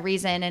cad for no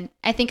reason. And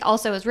I think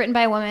also it was written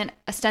by a woman,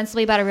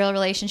 ostensibly about a real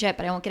relationship,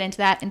 but I won't get into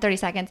that in 30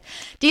 seconds.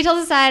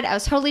 Details aside, I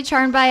was totally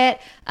charmed by it.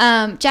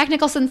 Jack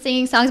Nicholson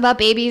singing songs about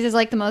babies is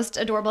like the most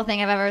adorable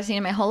thing I've ever seen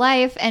in my whole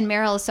life, and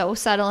Meryl is so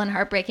subtle and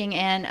heartbreaking,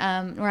 and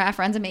Nora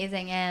Ephron's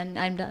amazing, and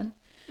I'm done.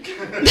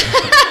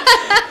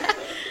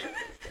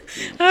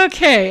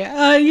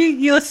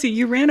 Okay, let's see.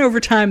 You ran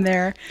over time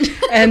there,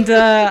 and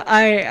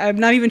I'm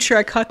not even sure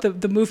I caught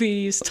the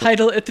movie's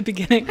title at the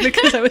beginning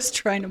because I was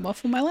trying to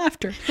muffle my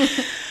laughter.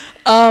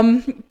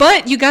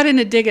 But you got in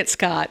a dig at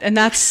Scott, and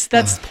that's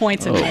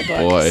points in my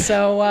book. Boy.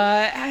 So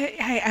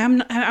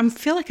I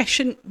feel like I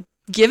shouldn't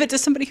give it to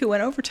somebody who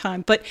went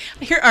overtime. But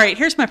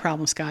here's my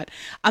problem, Scott.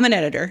 I'm an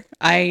editor.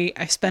 I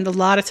spend a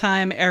lot of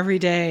time every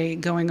day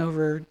going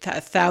over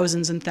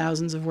thousands and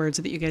thousands of words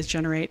that you guys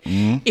generate.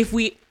 Mm-hmm.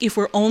 If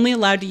we're only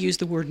allowed to use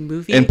the word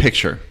movie and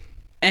picture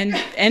and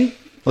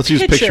let's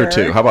use picture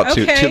too. How about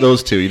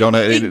those two? You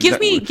don't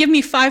give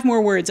me 5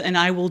 more words and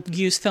I will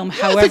use film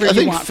however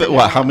you want.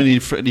 How many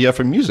do you have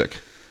for music?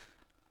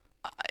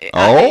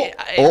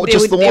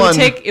 Just the one.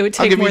 It would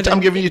take more than...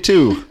 I'm giving you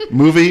 2: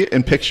 movie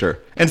and picture,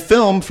 and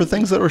film for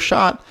things that were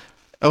shot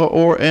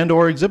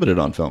or exhibited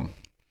on film.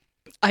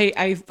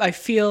 I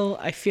feel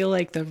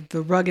like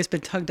the rug has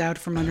been tugged out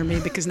from under me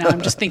because now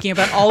I'm just thinking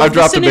about all of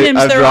the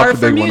synonyms there are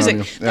for music.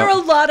 Yeah. There are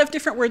a lot of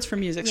different words for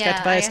music, Scott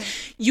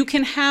Tobias. You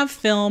can have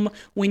film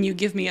when you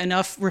give me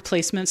enough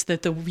replacements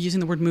that using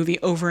the word movie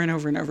over and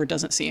over and over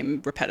doesn't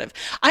seem repetitive.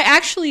 I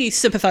actually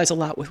sympathize a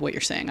lot with what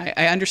you're saying.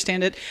 I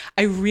understand it.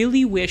 I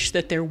really wish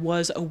that there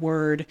was a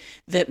word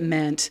that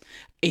meant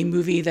a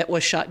movie that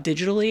was shot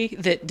digitally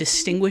that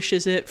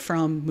distinguishes it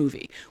from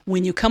movie.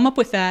 When you come up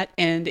with that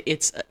and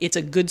it's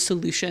a good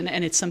solution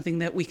and it's something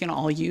that we can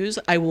all use,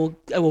 I will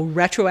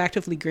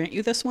retroactively grant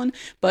you this one.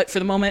 But for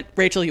the moment,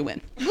 Rachel, you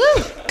win.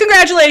 Woo!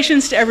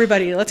 Congratulations to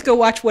everybody. Let's go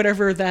watch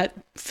whatever that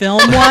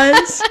film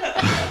was.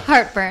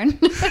 Heartburn.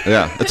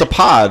 Yeah, it's a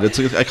pod.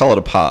 I call it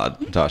a pod,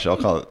 Tasha. I'll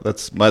call it.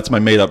 That's my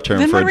made up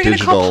term for a digital. Then what are we going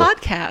to call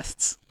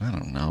podcasts? I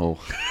don't know.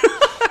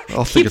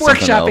 I'll keep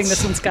workshopping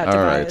this one, Scott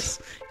Tobias.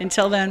 Right.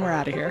 Until then, we're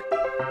out of here.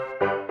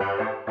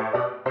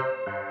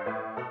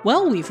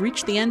 Well, we've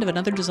reached the end of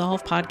another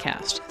Dissolve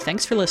podcast.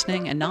 Thanks for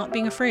listening and not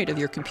being afraid of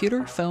your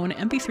computer, phone,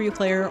 MP3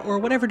 player, or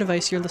whatever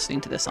device you're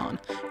listening to this on.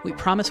 We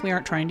promise we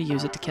aren't trying to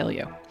use it to kill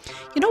you.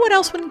 You know what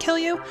else wouldn't kill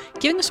you?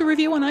 Giving us a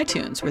review on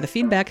iTunes, where the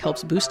feedback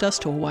helps boost us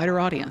to a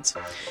wider audience.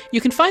 You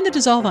can find The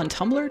Dissolve on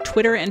Tumblr,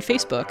 Twitter, and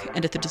Facebook,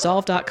 and at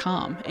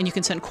thedissolve.com, and you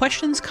can send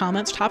questions,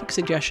 comments, topic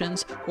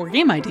suggestions, or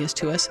game ideas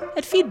to us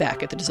at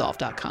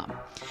feedback@thedissolve.com.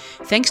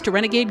 Thanks to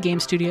Renegade Game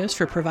Studios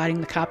for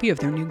providing the copy of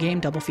their new game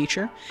Double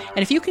Feature, and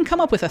if you can come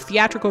up with with a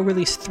theatrical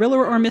release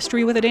thriller or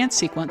mystery with a dance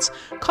sequence,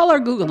 call our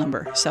Google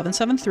number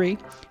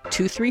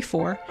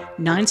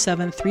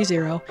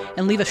 773-234-9730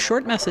 and leave a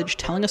short message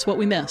telling us what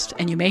we missed,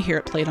 and you may hear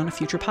it played on a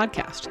future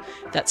podcast.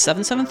 That's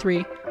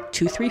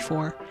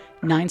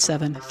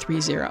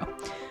 773-234-9730.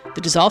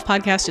 The Dissolve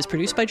podcast is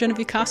produced by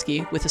Genevieve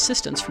Koski with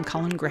assistance from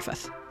Colin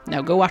Griffith.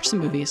 Now go watch some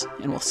movies,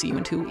 and we'll see you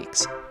in 2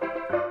 weeks.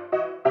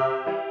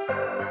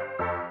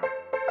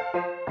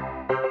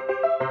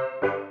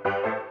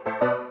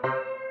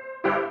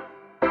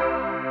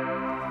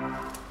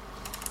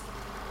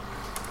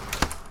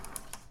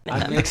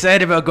 I'm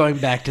excited about going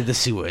back to the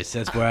sewers.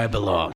 That's where I belong.